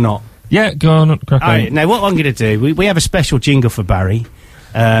or not? Yeah, go on, crack on. All right, now what I'm going to do, we have a special jingle for Barry.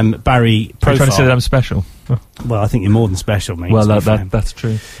 Barry Profile. I'm trying to say that I'm special. Well, I think you're more than special, mate. Well, that's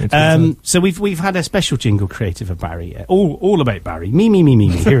true. So we've had a special jingle created for Barry. All about Barry. Me.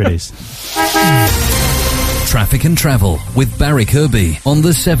 Here it is. Traffic and Travel with Barry Kirby on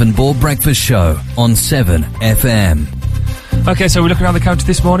the 7 Ball Breakfast Show on 7FM. Okay, so we're looking around the county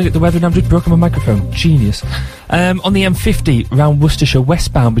this morning at the weather, and I've just broken my microphone. Genius. On the M50 around Worcestershire,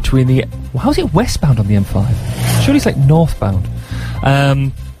 westbound between the... Well, how's it westbound on the M5? Surely it's like northbound.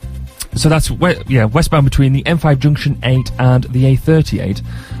 So that's westbound between the M5 Junction 8 and the A38.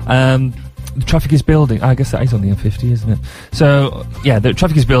 The traffic is building. I guess that is on the M50, isn't it? So, yeah, the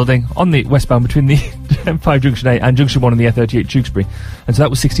traffic is building on the westbound between the M5 Junction 8 and Junction 1 on the A38 Tewkesbury. And so that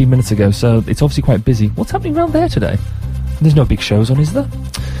was 16 minutes ago, so it's obviously quite busy. What's happening around there today? There's no big shows on, is there?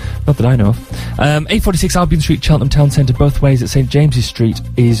 Not that I know of. 846 Albion Street, Cheltenham Town Centre, both ways at St James's Street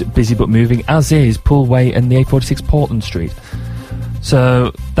is busy but moving, as is Poole Way and the 846 Portland Street.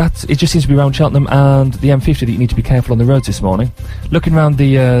 So it just seems to be around Cheltenham and the M50 that you need to be careful on the roads this morning. Looking around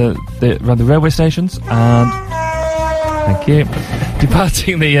around the railway stations and thank you.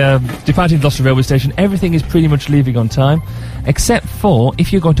 Departing Gloucester railway station, everything is pretty much leaving on time, except for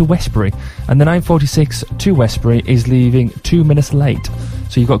if you're going to Westbury, and the 946 to Westbury is leaving 2 minutes late.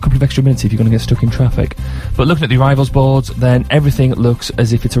 So you've got a couple of extra minutes if you're going to get stuck in traffic. But looking at the arrivals boards, then everything looks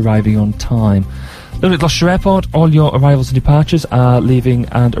as if it's arriving on time. At Gloucester Airport, all your arrivals and departures are leaving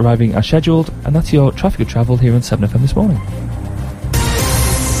and arriving as scheduled, and that's your traffic of travel here on 7FM this morning.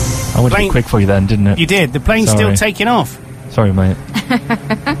 I went a bit quick for you then, didn't it? You did. The plane's still taking off. Sorry, mate.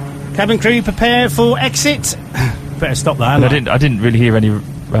 Cabin crew, prepare for exit. Better stop that. I didn't really hear any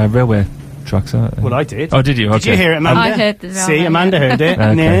railway tracks. Well, I did. Oh, did you? Okay. Did you hear it, Amanda? I heard the See, Amanda heard it.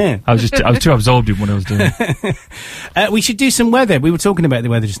 Okay. Yeah. I was too absorbed in what I was doing. We should do some weather. We were talking about the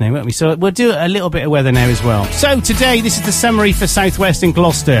weather just now, weren't we? So we'll do a little bit of weather now as well. So today, this is the summary for southwest and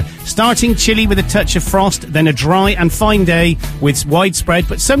Gloucester. Starting chilly with a touch of frost, then a dry and fine day with widespread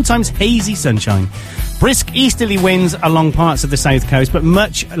but sometimes hazy sunshine. Brisk easterly winds along parts of the south coast, but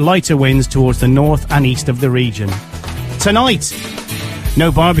much lighter winds towards the north and east of the region. Tonight,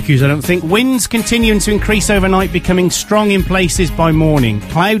 no barbecues, I don't think. Winds continuing to increase overnight, becoming strong in places by morning.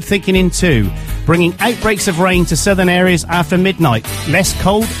 Cloud thickening too, bringing outbreaks of rain to southern areas after midnight. Less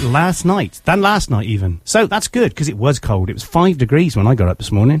cold than last night even. So that's good, because it was cold. It was 5 degrees when I got up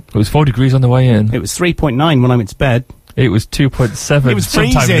this morning. It was 4 degrees on the way in. It was 3.9 when I went to bed. It was 2.7 It was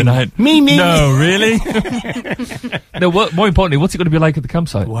sometime freezing. in the night. Me. No, really? No, more importantly, what's it going to be like at the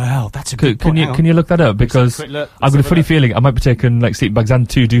campsite? Wow, that's a good point. Can you look that up? Because quick look. I've got a funny feeling I might be taking like sleeping bags and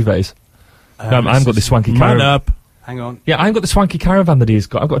 2 duvets. I haven't got the swanky Man caravan. up. Hang on. Yeah, I haven't got the swanky caravan that he's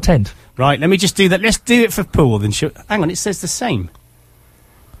got. I've got a tent. Right, let me just do that. Let's do it for pool then. Hang on, it says the same.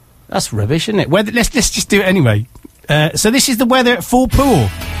 That's rubbish, isn't it? Let's just do it anyway. So this is the weather for pool.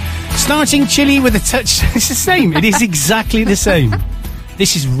 Starting chilly with a touch. It's the same. It is exactly the same.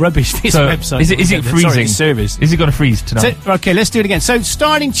 This is rubbish. This website. Is it freezing? Sorry, this service. Is it going to freeze tonight? So, okay, let's do it again. So,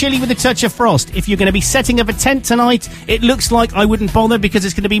 starting chilly with a touch of frost. If you're going to be setting up a tent tonight, it looks like I wouldn't bother because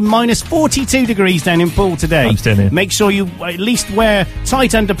it's going to be minus 42 degrees down in Poole today. I'm staying here. Make sure you at least wear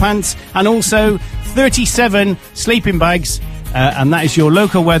tight underpants and also 37 sleeping bags. And that is your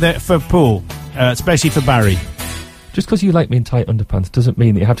local weather for Poole, especially for Barry. Just because you like me in tight underpants doesn't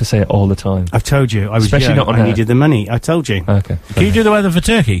mean that you have to say it all the time. I've told you. I was Especially young. not on I air. needed the money. I told you. Okay. Can you do the weather for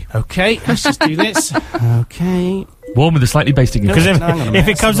Turkey? Okay, let's just do this. Okay. Warm with a slightly basting. Because No, hang on a if minute.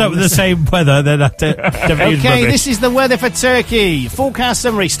 it comes up with the same weather, then that definitely is Okay, rubbish. this is the weather for Turkey. Forecast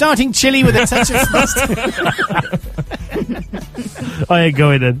summary. Starting chilly with a touch of frost. I ain't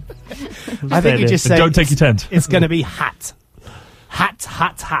going in. I think you just say Don't take your tent. it's going to be hot.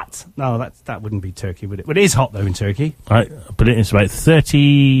 Hot. No, that wouldn't be Turkey, would it? But it is hot, though, in Turkey. Right, but it's about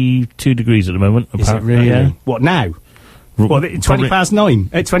 32 degrees at the moment. Is it really? Yeah. What, now? Well, 20 past 9.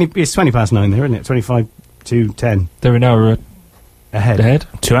 It's 20 past 9 there, isn't it? 25 to 10. They're an hour Ahead.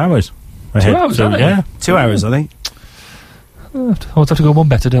 2 hours. 2 hours, so, aren't they? yeah. 2 hours, are they? Always have to go one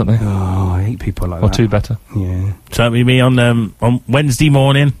better, don't they? Oh, I hate people like Or that. 2 better. Yeah. So that'll be me on Wednesday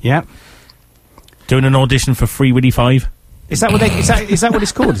morning. Yeah. Doing an audition for Free Willy 5. Is that what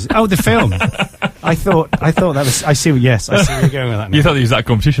it's called? Oh, the film. I thought that was. I see. Yes, I see where you're going with that. Now. You thought it was that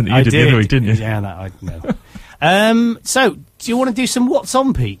competition that you did the other week, didn't you? Yeah, that I know. So, do you want to do some What's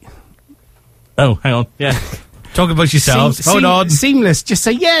On, Pete? Oh, hang on. Yeah. Talk about yourselves. Hold on. Seamless. Just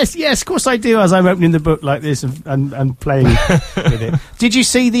say yes, of course I do, as I'm opening the book like this and playing with it. Did you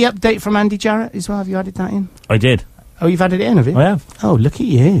see the update from Andy Jarrett as well? Have you added that in? I did. Oh, you've added it in, have you? I have. Oh, look at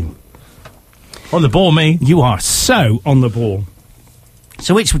you. On the ball, me. You are so on the ball.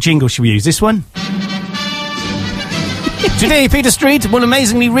 So which jingle should we use? This one? Today, Peter Street will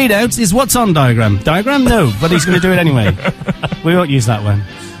amazingly read out his What's On diagram. Diagram? No, but he's going to do it anyway. We won't use that one.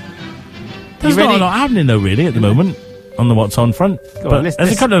 There's not a lot happening, though, really, at the moment, on the What's On front. But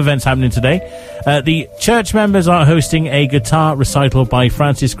there's a couple of events happening today. The church members are hosting a guitar recital by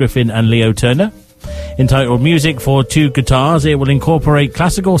Francis Griffin and Leo Turner. Entitled Music for Two Guitars, it will incorporate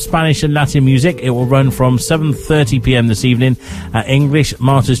classical, Spanish and Latin music. It will run from 7:30 p.m. this evening at English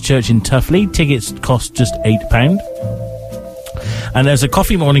Martyrs Church in Tuffley. Tickets cost just £8. And there's a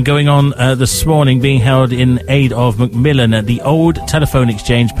coffee morning going on this morning, being held in aid of Macmillan at the Old Telephone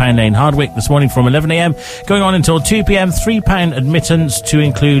Exchange, Pound Lane, Hardwick, this morning from 11 a.m, going on until 2 p.m, £3 admittance to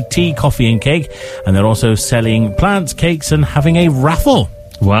include tea, coffee and cake. And they're also selling plants, cakes and having a raffle.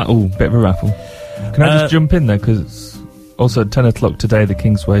 Wow, ooh, bit of a raffle. Can I just jump in there, because it's also at 10 o'clock today, the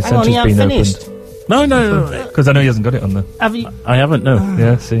Kingsway Hang on, Centre's you been haven't opened. finished? No. Because I know he hasn't got it on there. Have you? I haven't, no.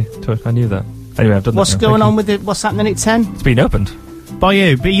 Yeah, see, I knew that. Anyway, I've done What's that now. going Thank on with it? What's happening at 10? you. It's been opened. By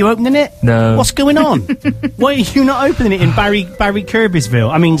you? But are you opening it? No. What's going on? Why are you not opening it in Barry Kirby'sville?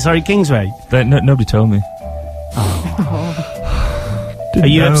 I mean, sorry, Kingsway. Nobody told me. Are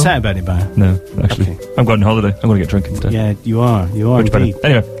you upset about it, Barry? No, actually. Okay. I'm going on holiday. I'm going to get drunk instead. Yeah, you are. You are Much better. indeed.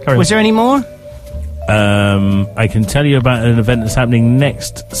 Anyway, carry on. Was there any more? I can tell you about an event that's happening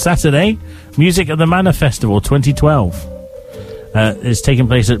next Saturday. Music at the Manor Festival 2012. It's taking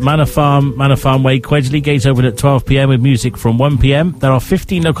place at Manor Farm Way, Quedgeley. Gates open at 12 p.m. with music from 1 p.m. There are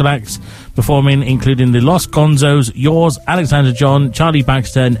 15 local acts performing, including the Lost Gonzos, Yours, Alexander John, Charlie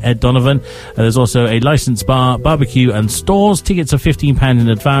Baxter and Ed Donovan. There's also a licensed bar, barbecue and stores. Tickets are £15 in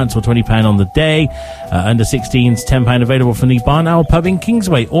advance or £20 on the day. Under 16s, £10 available from the Barn Owl Pub in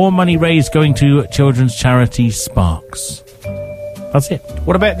Kingsway. All money raised going to children's charity Sparks. That's it.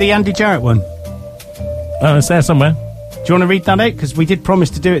 What about the Andy Jarrett one? It's there somewhere. Do you want to read that out? Because we did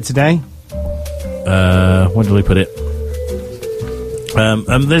promise to do it today. Where did we put it?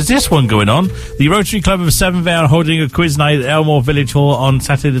 There's this one going on. The Rotary Club of Seven Vale are holding a quiz night at Elmore Village Hall on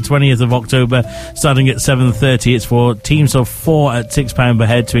Saturday the 20th of October, starting at 7:30. It's for teams of 4 at £6 per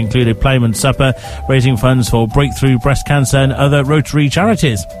head, to include a ploughman supper, raising funds for Breakthrough Breast Cancer and other Rotary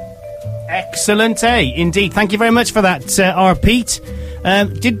charities. Excellent, indeed. Thank you very much for that, R. Pete.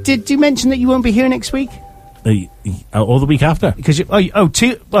 Did you mention that you won't be here next week? Or the week after. Because hang on,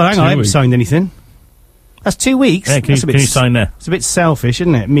 I haven't signed anything. That's 2 weeks. Yeah, can you sign there? It's a bit selfish,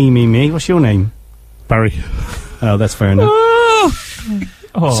 isn't it? Me. What's your name? Barry. Oh, that's fair enough.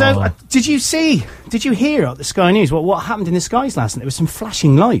 Oh. So, did you hear at the Sky News what happened in the skies last night? There was some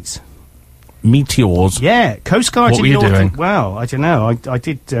flashing lights. Meteors. Yeah, Coast Guard's What in were you Northern. doing? Well, I don't know. I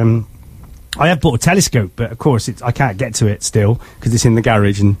did. I have bought a telescope, but of course I can't get to it still because it's in the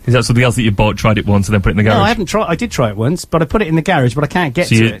garage. And Is that something else that you bought, tried it once, and then put it in the garage? no, I haven't tried. I did try it once, but I put it in the garage, but I can't get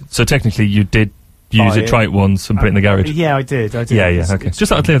to it. So technically, you did use it, try it once, and put it in the garage. Yeah, I did. Yeah, okay. Just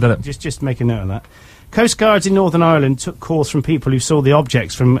thought I'd clear that up. Just make a note of that. Coast Guards in Northern Ireland took calls from people who saw the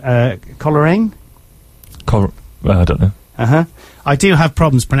objects from Coleraine. I don't know. I do have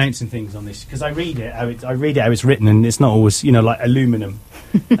problems pronouncing things on this because I read it how it's written, and it's not always like aluminum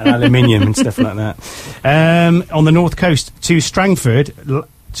and aluminium and stuff like that. On the north coast to Strangford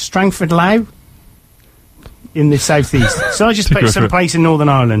Lough in the southeast. So I just picked some place in Northern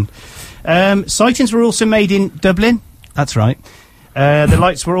Ireland. Sightings were also made in Dublin. That's right. The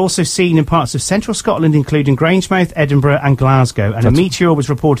lights were also seen in parts of central Scotland, including Grangemouth, Edinburgh and Glasgow. And a meteor was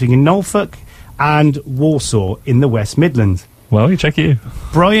reported in Norfolk and Warsaw in the West Midlands. Well, you check you.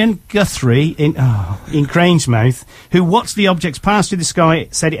 Brian Guthrie in Grangemouth, who watched the objects pass through the sky,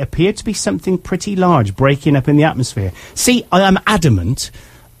 said it appeared to be something pretty large breaking up in the atmosphere. See, I am adamant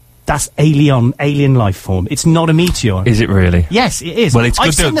that's alien life form. It's not a meteor. Is it really? Yes, it is. Well, it's I've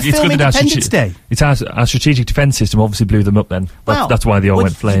good seen that the film Independence Day. It's our strategic defence system obviously blew them up then. That's why they all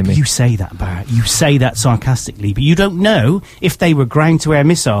went flaming. You say that, Barrett. You say that sarcastically, but you don't know if they were ground-to-air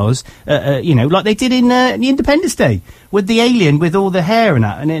missiles, like they did in the Independence Day, with the alien with all the hair and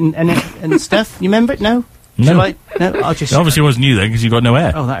that, and stuff. You remember it? No? No. I'll just... It obviously wasn't you then, because you got no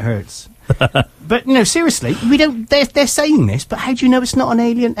hair. Oh, that hurts. But, no, seriously, we don't... They're saying this, but how do you know it's not an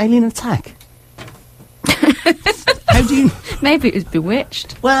alien attack? How do you... Maybe it was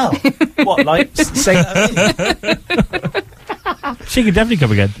bewitched. Well, what, like, say... She can definitely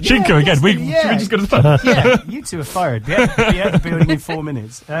come again. She can come again. We just go to the phone. Yeah, you two are fired. Be out of the building in 4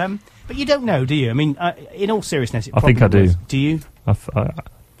 minutes. But you don't know, do you? I mean, in all seriousness, it I think I probably do. was. Do you?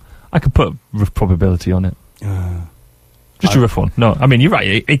 I could put a rough probability on it. Just a rough one. No, I mean, you're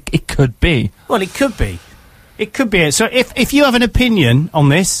right. It could be. Well, it could be. It could be. So if you have an opinion on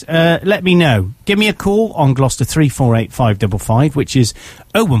this, let me know. Give me a call on Gloucester 348 555, which is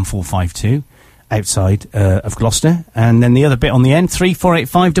 01452 outside of Gloucester, and then the other bit on the end 348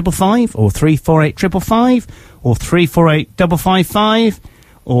 555 or 348 555 or 348 555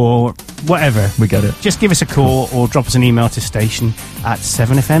 or whatever. We get it. Just give us a call or drop us an email to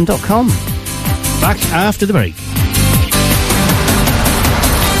station@7fm.com. Back after the break.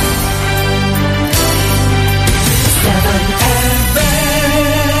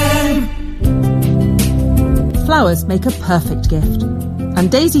 Flowers make a perfect gift, and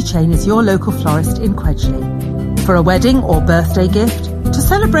Daisy Chain is your local florist in Quedgeley. For a wedding or birthday gift, to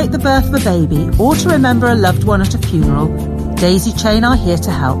celebrate the birth of a baby, or to remember a loved one at a funeral, Daisy Chain are here to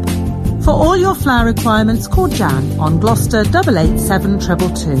help. For all your flower requirements, call Jan on Gloucester 887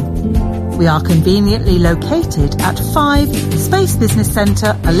 222. We are conveniently located at 5 Space Business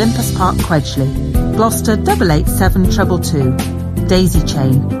Centre, Olympus Park, Quedgeley. Gloucester 887 222. Daisy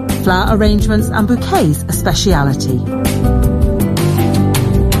Chain. Flower arrangements and bouquets a speciality.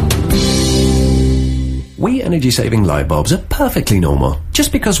 We energy-saving light bulbs are perfectly normal.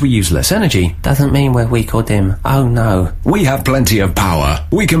 Just because we use less energy doesn't mean we're weak or dim. Oh no. We have plenty of power.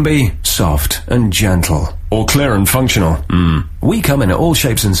 We can be soft and gentle. Or clear and functional. We come in all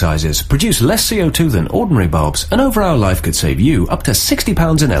shapes and sizes, produce less CO2 than ordinary bulbs, and over our life could save you up to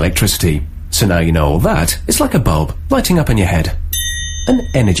 £60 in electricity. So now you know all that, it's like a bulb lighting up in your head. An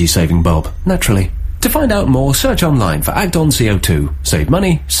energy-saving bulb, naturally. To find out more, search online for Act on CO2. Save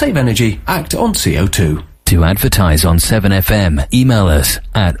money, save energy, act on CO2. To advertise on 7FM, email us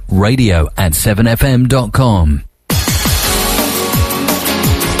at radio@7fm.com.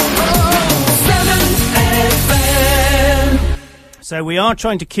 So we are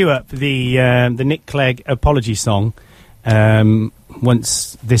trying to queue up the Nick Clegg apology song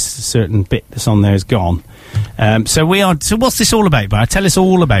once this certain bit that's on there is gone. So what's this all about, Bar? Tell us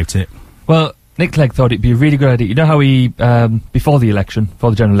all about it. Well, Nick Clegg thought it'd be a really good idea. You know how he, before the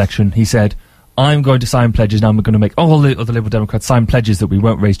general election, he said, I'm going to sign pledges, now I'm going to make all the other Liberal Democrats sign pledges that we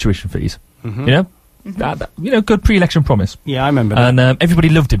won't raise tuition fees. Mhm. You know? That, good pre-election promise. Yeah, I remember that. And everybody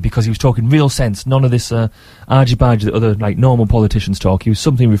loved him because he was talking real sense. None of this argy-bargy that other, normal politicians talk. He was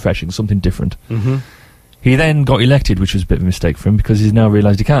something refreshing, something different. Mm-hmm. He then got elected, which was a bit of a mistake for him because he's now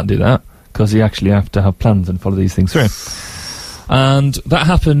realised he can't do that because he actually have to have plans and follow these things through. And that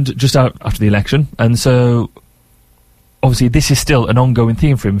happened just after the election, and so obviously this is still an ongoing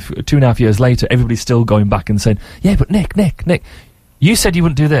theme for him. 2.5 years later, everybody's still going back and saying, yeah, but Nick, you said you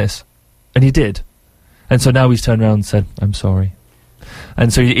wouldn't do this, and you did. And so now he's turned around and said, I'm sorry.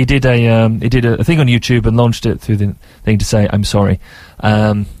 And so he did a thing on YouTube and launched it through the thing to say, I'm sorry.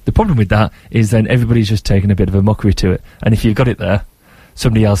 The problem with that is then everybody's just taking a bit of a mockery to it, and if you got it there,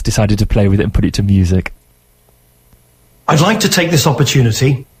 somebody else decided to play with it and put it to music. I'd like to take this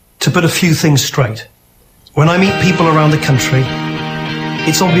opportunity to put a few things straight. When I meet people around the country,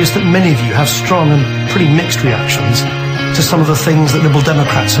 it's obvious that many of you have strong and pretty mixed reactions to some of the things that Liberal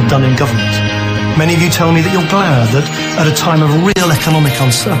Democrats have done in government. Many of you tell me that you're glad that at a time of real economic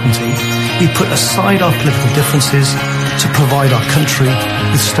uncertainty, we put aside our political differences to provide our country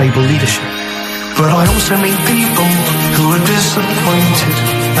with stable leadership. But I also meet people who are disappointed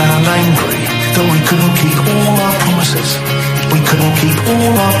and angry that we couldn't keep all our promises. We couldn't keep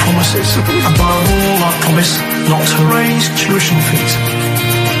all our promises. Above all, our promise not to raise tuition fees.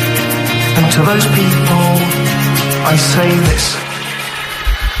 And to those people, I say this.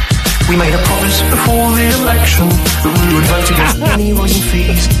 We made a promise before the election that we would vote against any rising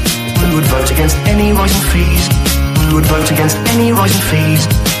fees. We would vote against any rising fees. We would vote against any rising fees.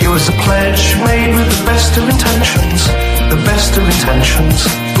 It was a pledge made with the best of intentions. The best of intentions.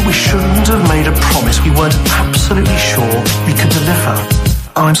 But we shouldn't have made a promise we weren't absolutely sure we could deliver.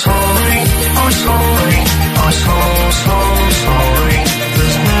 I'm sorry, I'm sorry, I'm so sorry.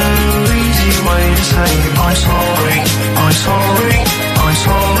 There's no easy way to say I'm sorry, I'm sorry, I'm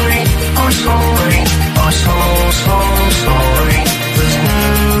sorry, I'm sorry, I'm so sorry. There's no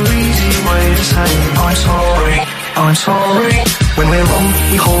easy way to say I'm sorry, I'm sorry. When we're wrong,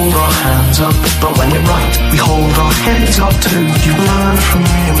 we hold our hands up, but when we're right, we hold our heads up too. You learn from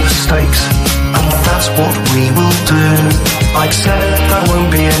your mistakes, and that's what we will do. I accept that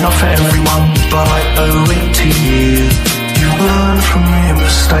won't be enough for everyone, but I owe it to you. You learn from your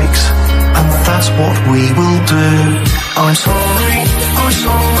mistakes, and that's what we will do. I'm sorry, I'm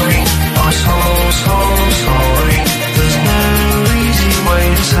sorry, I'm so sorry. There's no easy way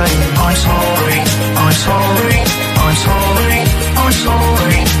to say I'm sorry, I'm sorry, I'm sorry, I'm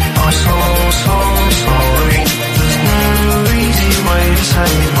sorry, I'm so sorry. There's no easy way to say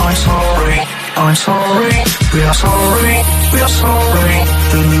I'm sorry, I'm sorry. We are sorry, we are sorry.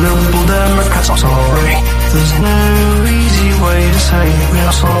 The Liberal Democrats are sorry. There's no easy way to say we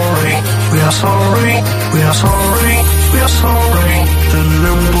are sorry, we are sorry, we are sorry, we are sorry. The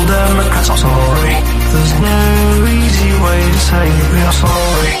Liberal Democrats are sorry. There's no easy way to say we are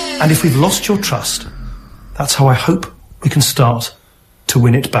sorry. And if we've lost your trust, that's how I hope we can start to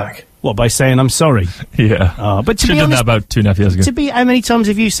win it back. What, by saying I'm sorry? Yeah. But to should be have done honest, that about 2.5 years ago. How many times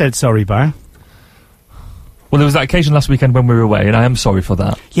have you said sorry, Bar? Well, there was that occasion last weekend when we were away, and I am sorry for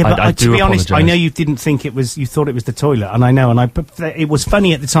that. Yeah, but I to do be honest, apologise. I know you didn't think it was. You thought it was the toilet, and I know, it was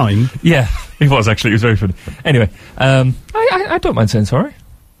funny at the time. Yeah, it was actually. It was very funny. Anyway, I don't mind saying sorry,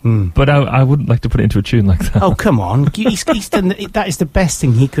 but I wouldn't like to put it into a tune like that. Oh, come on! He's done. That is the best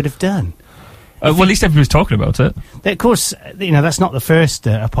thing he could have done. Well, at least everybody's talking about it. Of course, that's not the first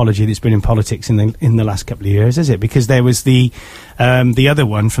apology that's been in politics in the last couple of years, is it? Because there was the other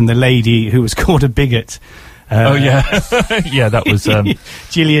one from the lady who was called a bigot. Oh yeah, yeah, that was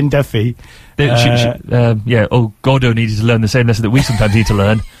Gillian Duffy. Gordo needed to learn the same lesson that we sometimes need to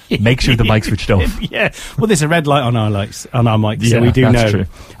learn. Make sure the mic's switched off. Yeah, well, there's a red light on our mics, Yeah, so we do that's know. true.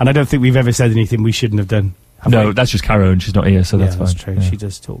 And I don't think we've ever said anything we shouldn't have done. No, we? that's just Caro, and she's not here, so that's fine. That's true. Yeah. She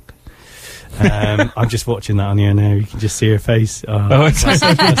does talk. I'm just watching that on here now. You can just see her face.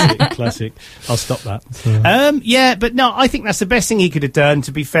 Classic. I'll stop that. Yeah, but no, I think that's the best thing he could have done.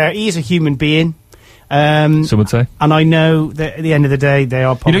 To be fair, he is a human being. Some would say. And I know that at the end of the day, they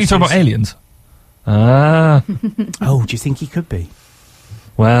are policies. You know, you talk about aliens. Ah. Oh, do you think he could be?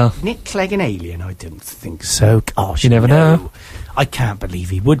 Well, Nick Clegg an alien? I don't think so. Gosh, you never know. I can't believe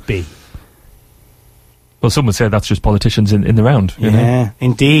he would be. Well, some would say that's just politicians in the round. You know? Yeah,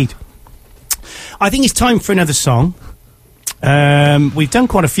 indeed. I think it's time for another song. We've done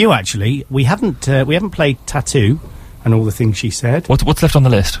quite a few, actually. We haven't played Tattoo and All the Things She Said. What's left on the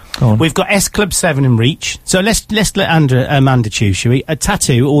list? Go on. We've got S Club 7 and Reach. So let's let Amanda choose, shall we? A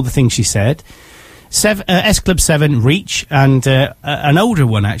Tattoo, All the Things She Said. S Club 7, Reach, and an older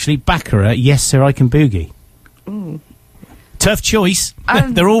one, actually, Baccarat, Yes Sir, I Can Boogie. Ooh. Tough choice.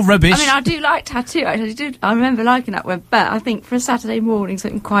 They're all rubbish. I mean, I do like Tattoo, actually. I remember liking that one, but I think for a Saturday morning,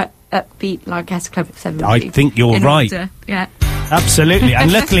 something quite upbeat like S Club 7. I think you're in right. order. Yeah. Absolutely.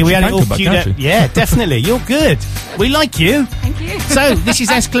 And luckily we had it all back, queued up. can't she? Yeah, definitely. You're good. We like you. Thank you. So, this is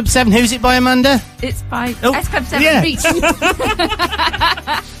S Club 7. Who's it by, Amanda? It's by Oh, S Club 7 yeah. Reach.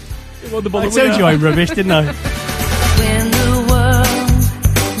 I told you I'm rubbish, didn't I? When the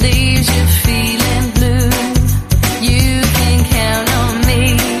world leaves you feeling blue, you can count on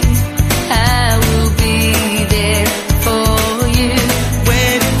me. I will be there for you.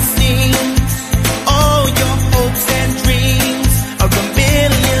 When it seems all your hopes and dreams are a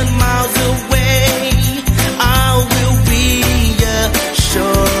million miles away, I will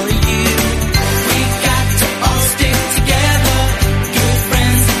reassure you. We got to all stick together, good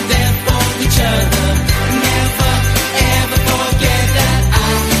friends and there for each other. Never ever forget that I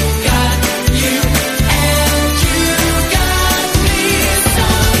got you and you got me. So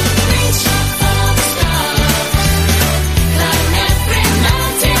reach up for the stars, climb every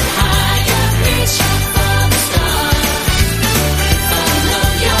mountain higher. Reach up for the stars, follow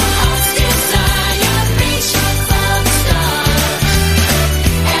your heart's desire. Reach up for the stars,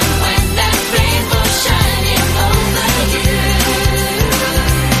 and when that rainbow's shining over you,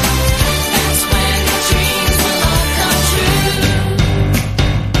 that's when your dreams will all come true.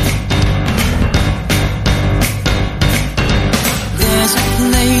 There's a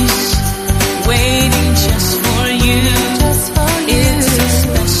place waiting just for you. It's a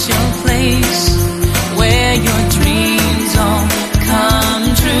special place where your dreams all come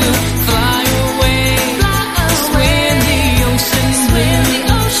true. Fly away, swim the ocean blue.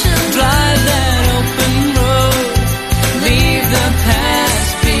 Drive that open road, leave the past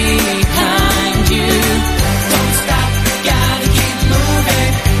behind you. Don't stop, gotta keep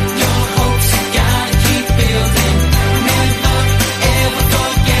moving. Your hopes you gotta keep building. Never ever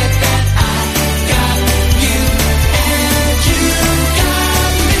forget that I got you and you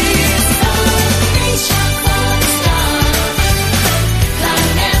got me. So reach up for the stars,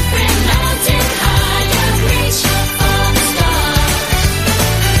 climb every mountain higher. Reach up for the stars,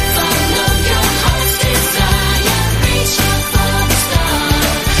 follow your heart's desire. Reach up for the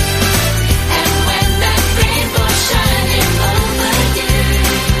stars, and when that rainbow's shining over you,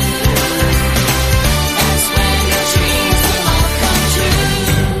 that's when your dreams will all come true.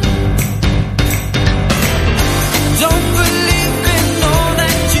 Don't believe in all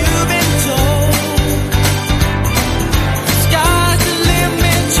that you've been told. Sky's the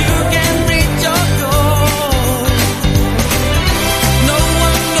limit, you can reach your goal. No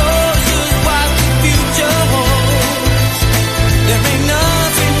one knows just what the future holds. There ain't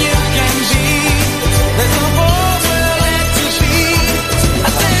nothing you can beat. There's no more we'll let you be. I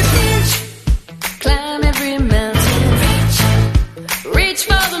said reach, climb every mountain. Reach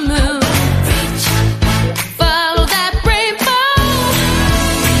for the moon. Follow that rainbow,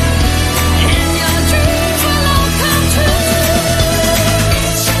 and your dreams will all come true.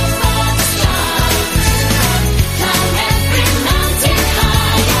 Reach up for the stars, climb every mountain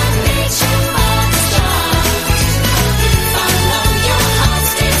higher. Reach up for the stars, follow your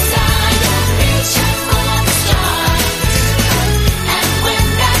heart's desire. Reach up for the stars, and when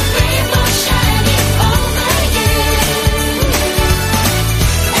that rainbow's shining over you,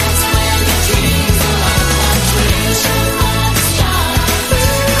 that's when your dreams will all come true. Reach up for the stars,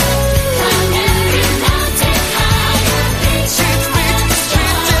 climb every mountain higher. Reach up for the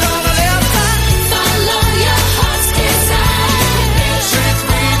stars, follow your heart's desire. Reach up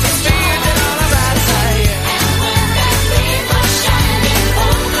for the stars, and when that rainbow's shining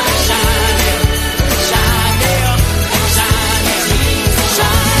over you, shining, shining,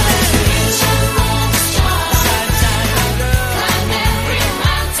 shining. Reach up for the stars, climb every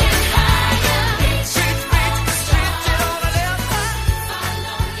mountain higher. Reach up for the stars.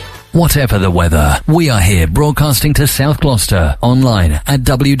 Whatever the weather, we are here broadcasting to South Gloucester online at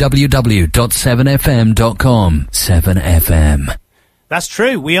www.7fm.com. 7FM. That's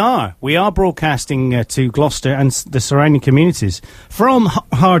true. We are broadcasting to Gloucester and the surrounding communities from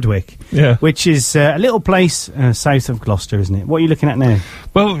Hardwick, which is a little place south of Gloucester, isn't it? What are you looking at now?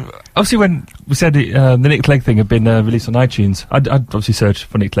 Well, obviously, when we said the Nick Clegg thing had been released on iTunes, I'd obviously searched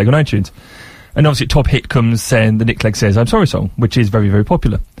for Nick Clegg on iTunes, and obviously top hit comes saying the Nick Clegg Says I'm Sorry song, which is very, very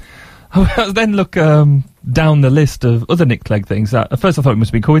popular. I then look down the list of other Nick Clegg things. That at first I thought it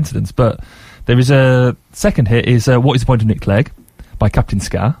must be coincidence, but there is a second hit is What Is the Point of Nick Clegg by Captain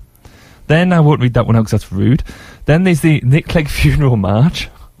Ska. Then I won't read that one out because that's rude. Then there's the Nick Clegg Funeral March.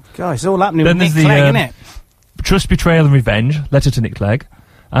 God, it's all happening Then with there's Nick Clegg, isn't it? Trust, Betrayal and Revenge, Letter to Nick Clegg.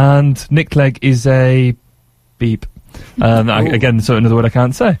 And Nick Clegg is a beep. Again, so another word I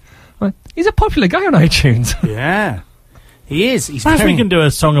can't say. Well, he's a popular guy on iTunes. Yeah, he is. He's Perhaps we can do a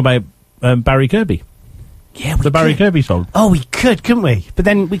song about Barry Kirby. Yeah, the Barry Kirby song. Oh, we could, couldn't we? But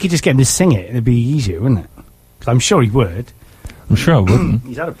then we could just get him to sing it. It'd be easier, wouldn't it? 'Cause I'm sure he would. I'm sure I wouldn't.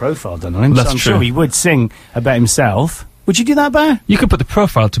 He's had a profile done on him, That's so I'm true. sure he would sing about himself. Would you do that, Bar? You could put the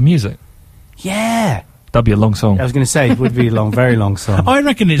profile to music. Yeah. That'd be a long song. I was going to say, it would be a long, very long song. I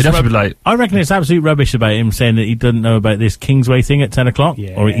reckon it's It'd have to be like- I reckon it's absolute rubbish about him saying that he doesn't know about this Kingsway thing at 10 o'clock,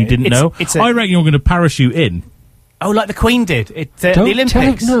 or he didn't know. I reckon you're going to parachute in. Oh, like the Queen did at the Don't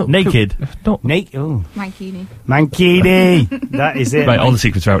Olympics. tell him, no. Naked. Naked. Oh. Mankini. Mankini. That is it. Right, all the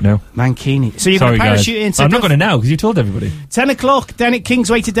secrets are out now. Mankini. So you're Sorry, going to parachute guys. into... I'm not going to now because you told everybody. 10 o'clock down at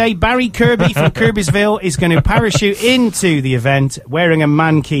Kingsway today. Barry Kirby from Kirby'sville is going to parachute into the event wearing a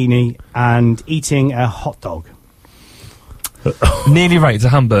mankini and eating a hot dog. Nearly right, it's a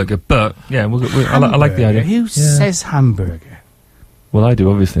hamburger, but yeah, I like the idea. Who says hamburger? Well, I do,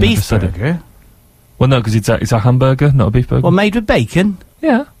 obviously. I Beef just said it. burger? Well, no, because it's a hamburger, not a beef burger. Well, made with bacon?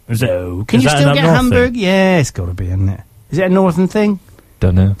 Yeah. No. Can you still get a hamburger? Yeah, it's got to be, isn't it? Is it a northern thing?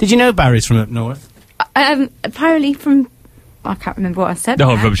 Don't know. Did you know Barry's from up north? Apparently from... I can't remember what I said.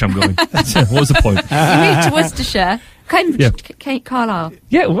 Oh, rubbish, I'm going. What was the point? He moved to Worcestershire. Cambridge, Yeah. Carlisle.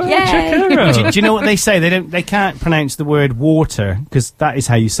 Yeah, well, Yay. check her out. do you know what they say? They can't pronounce the word water, because that is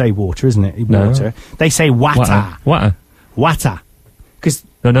how you say water, isn't it? No. Water. They say wata. Wata. Wata. Because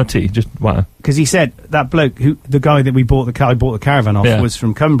No tea, just wata. he said that bloke, the guy that I bought the caravan off, Yeah. was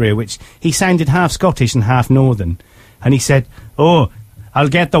from Cumbria, which he sounded half Scottish and half northern. And he said, "Oh, I'll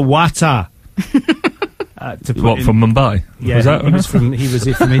get the wata." To put What, in- from Mumbai? Yeah, Was that he was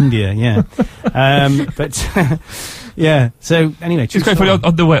from India, yeah. But yeah. So anyway, It's quite funny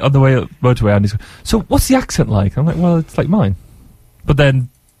on the way up motorway, and he's going, so what's the accent like? I'm like, well, it's like mine. But then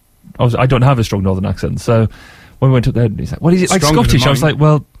I don't have a strong northern accent, so when we went up there, he's like, "What is it like Stronger than Scottish?" I was mine. like,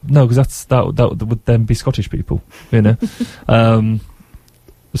 "Well, no, because that would then be Scottish people, you know."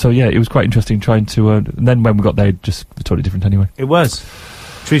 So yeah, it was quite interesting trying to. And then when we got there, just totally different anyway. It was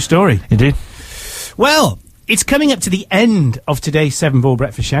true story. Indeed. Well, it's coming up to the end of today's Seven Ball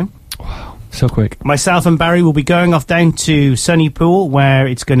Breakfast Show. So quick. Myself and Barry will be going off down to Sunnypool, where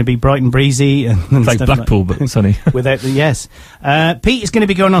it's going to be bright and breezy. And It's like stuff Blackpool, but sunny. Without the yes. Pete is going to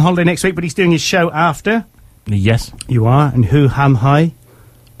be going on holiday next week, but he's doing his show after. Yes. You are. And who ham high?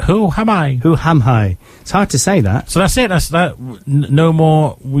 Who am I? Who ham high? It's hard to say that. So that's it. That's that. No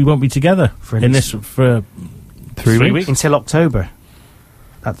more. We won't be together in this for 3 weeks until October.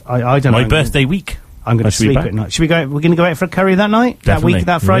 I don't know. My birthday week. I'm going I to should be sleep back. at night. Should we go? We're going to go out for a curry that night. Definitely. That week,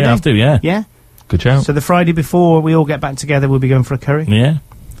 that Friday. Yeah, after, yeah. Yeah. Good shout. So the Friday before we all get back together, we'll be going for a curry. Yeah.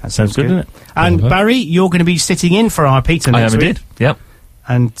 That Sounds good, doesn't it? And Uh-huh. Barry, you're going to be sitting in for our Peter I next am week. indeed. Yep.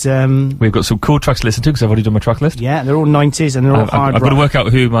 And We've got some cool tracks to listen to because I've already done my track list. yeah, they're all 90s and they're all hard I've got to rock. work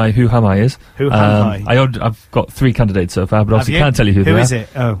out who Am I is. Who Ham I? I've got 3 candidates so far, but obviously you? can't tell you who they Who are. is it?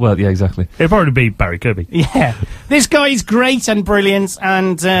 Oh. Well, yeah, exactly. It'll probably be Barry Kirby. Yeah, this guy is great and brilliant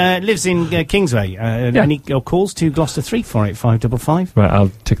and lives in Kingsway. And he calls to Gloucester 3485555. Right,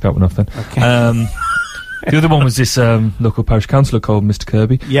 I'll tick that one off then. Okay. The other one was this local parish councillor called Mr.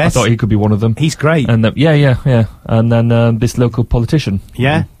 Kirby. Yes. I thought he could be one of them. He's great. And yeah. And then this local politician.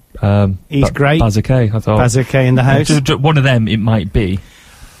 Yeah. He's great. Bazakay, I thought. Bazakay in the house. One of them, it might be.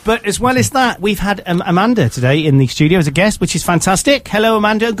 But as well as that, we've had Amanda today in the studio as a guest, which is fantastic. Hello,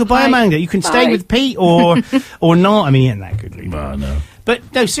 Amanda. Goodbye, Hi. Amanda. You can stay Bye. with Pete or not. I mean, he ain't that good, really. No.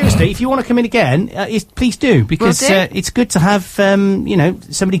 But no, seriously, if you want to come in again, please do, because Will do. it's good to have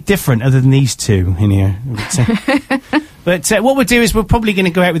somebody different other than these two in here. But what we'll do is we're probably going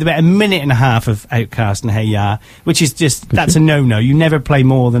to go out with about a minute and a half of Outcast and Hey Ya, which is just that's a no-no. You never play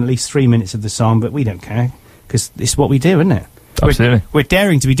more than at least 3 minutes of the song, but we don't care because it's what we do, isn't it? Absolutely. We're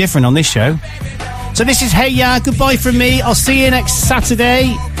daring to be different on this show. So this is Hey Ya. Goodbye from me. I'll see you next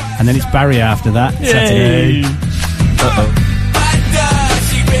Saturday, and then it's Barry after that. Saturday. Uh-oh. Does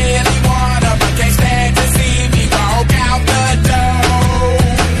she really wanna, but can't stand to see me walk out the door?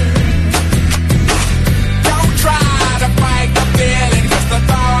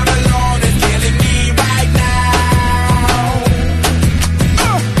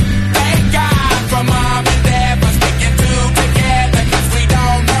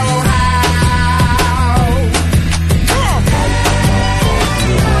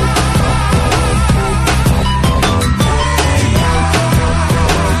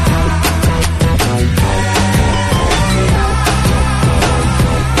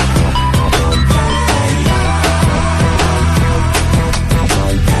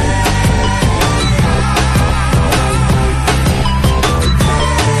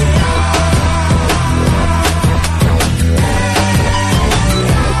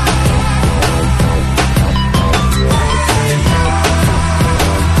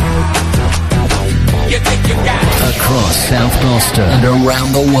 Gloucester and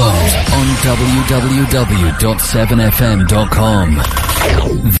around the world on www.7fm.com.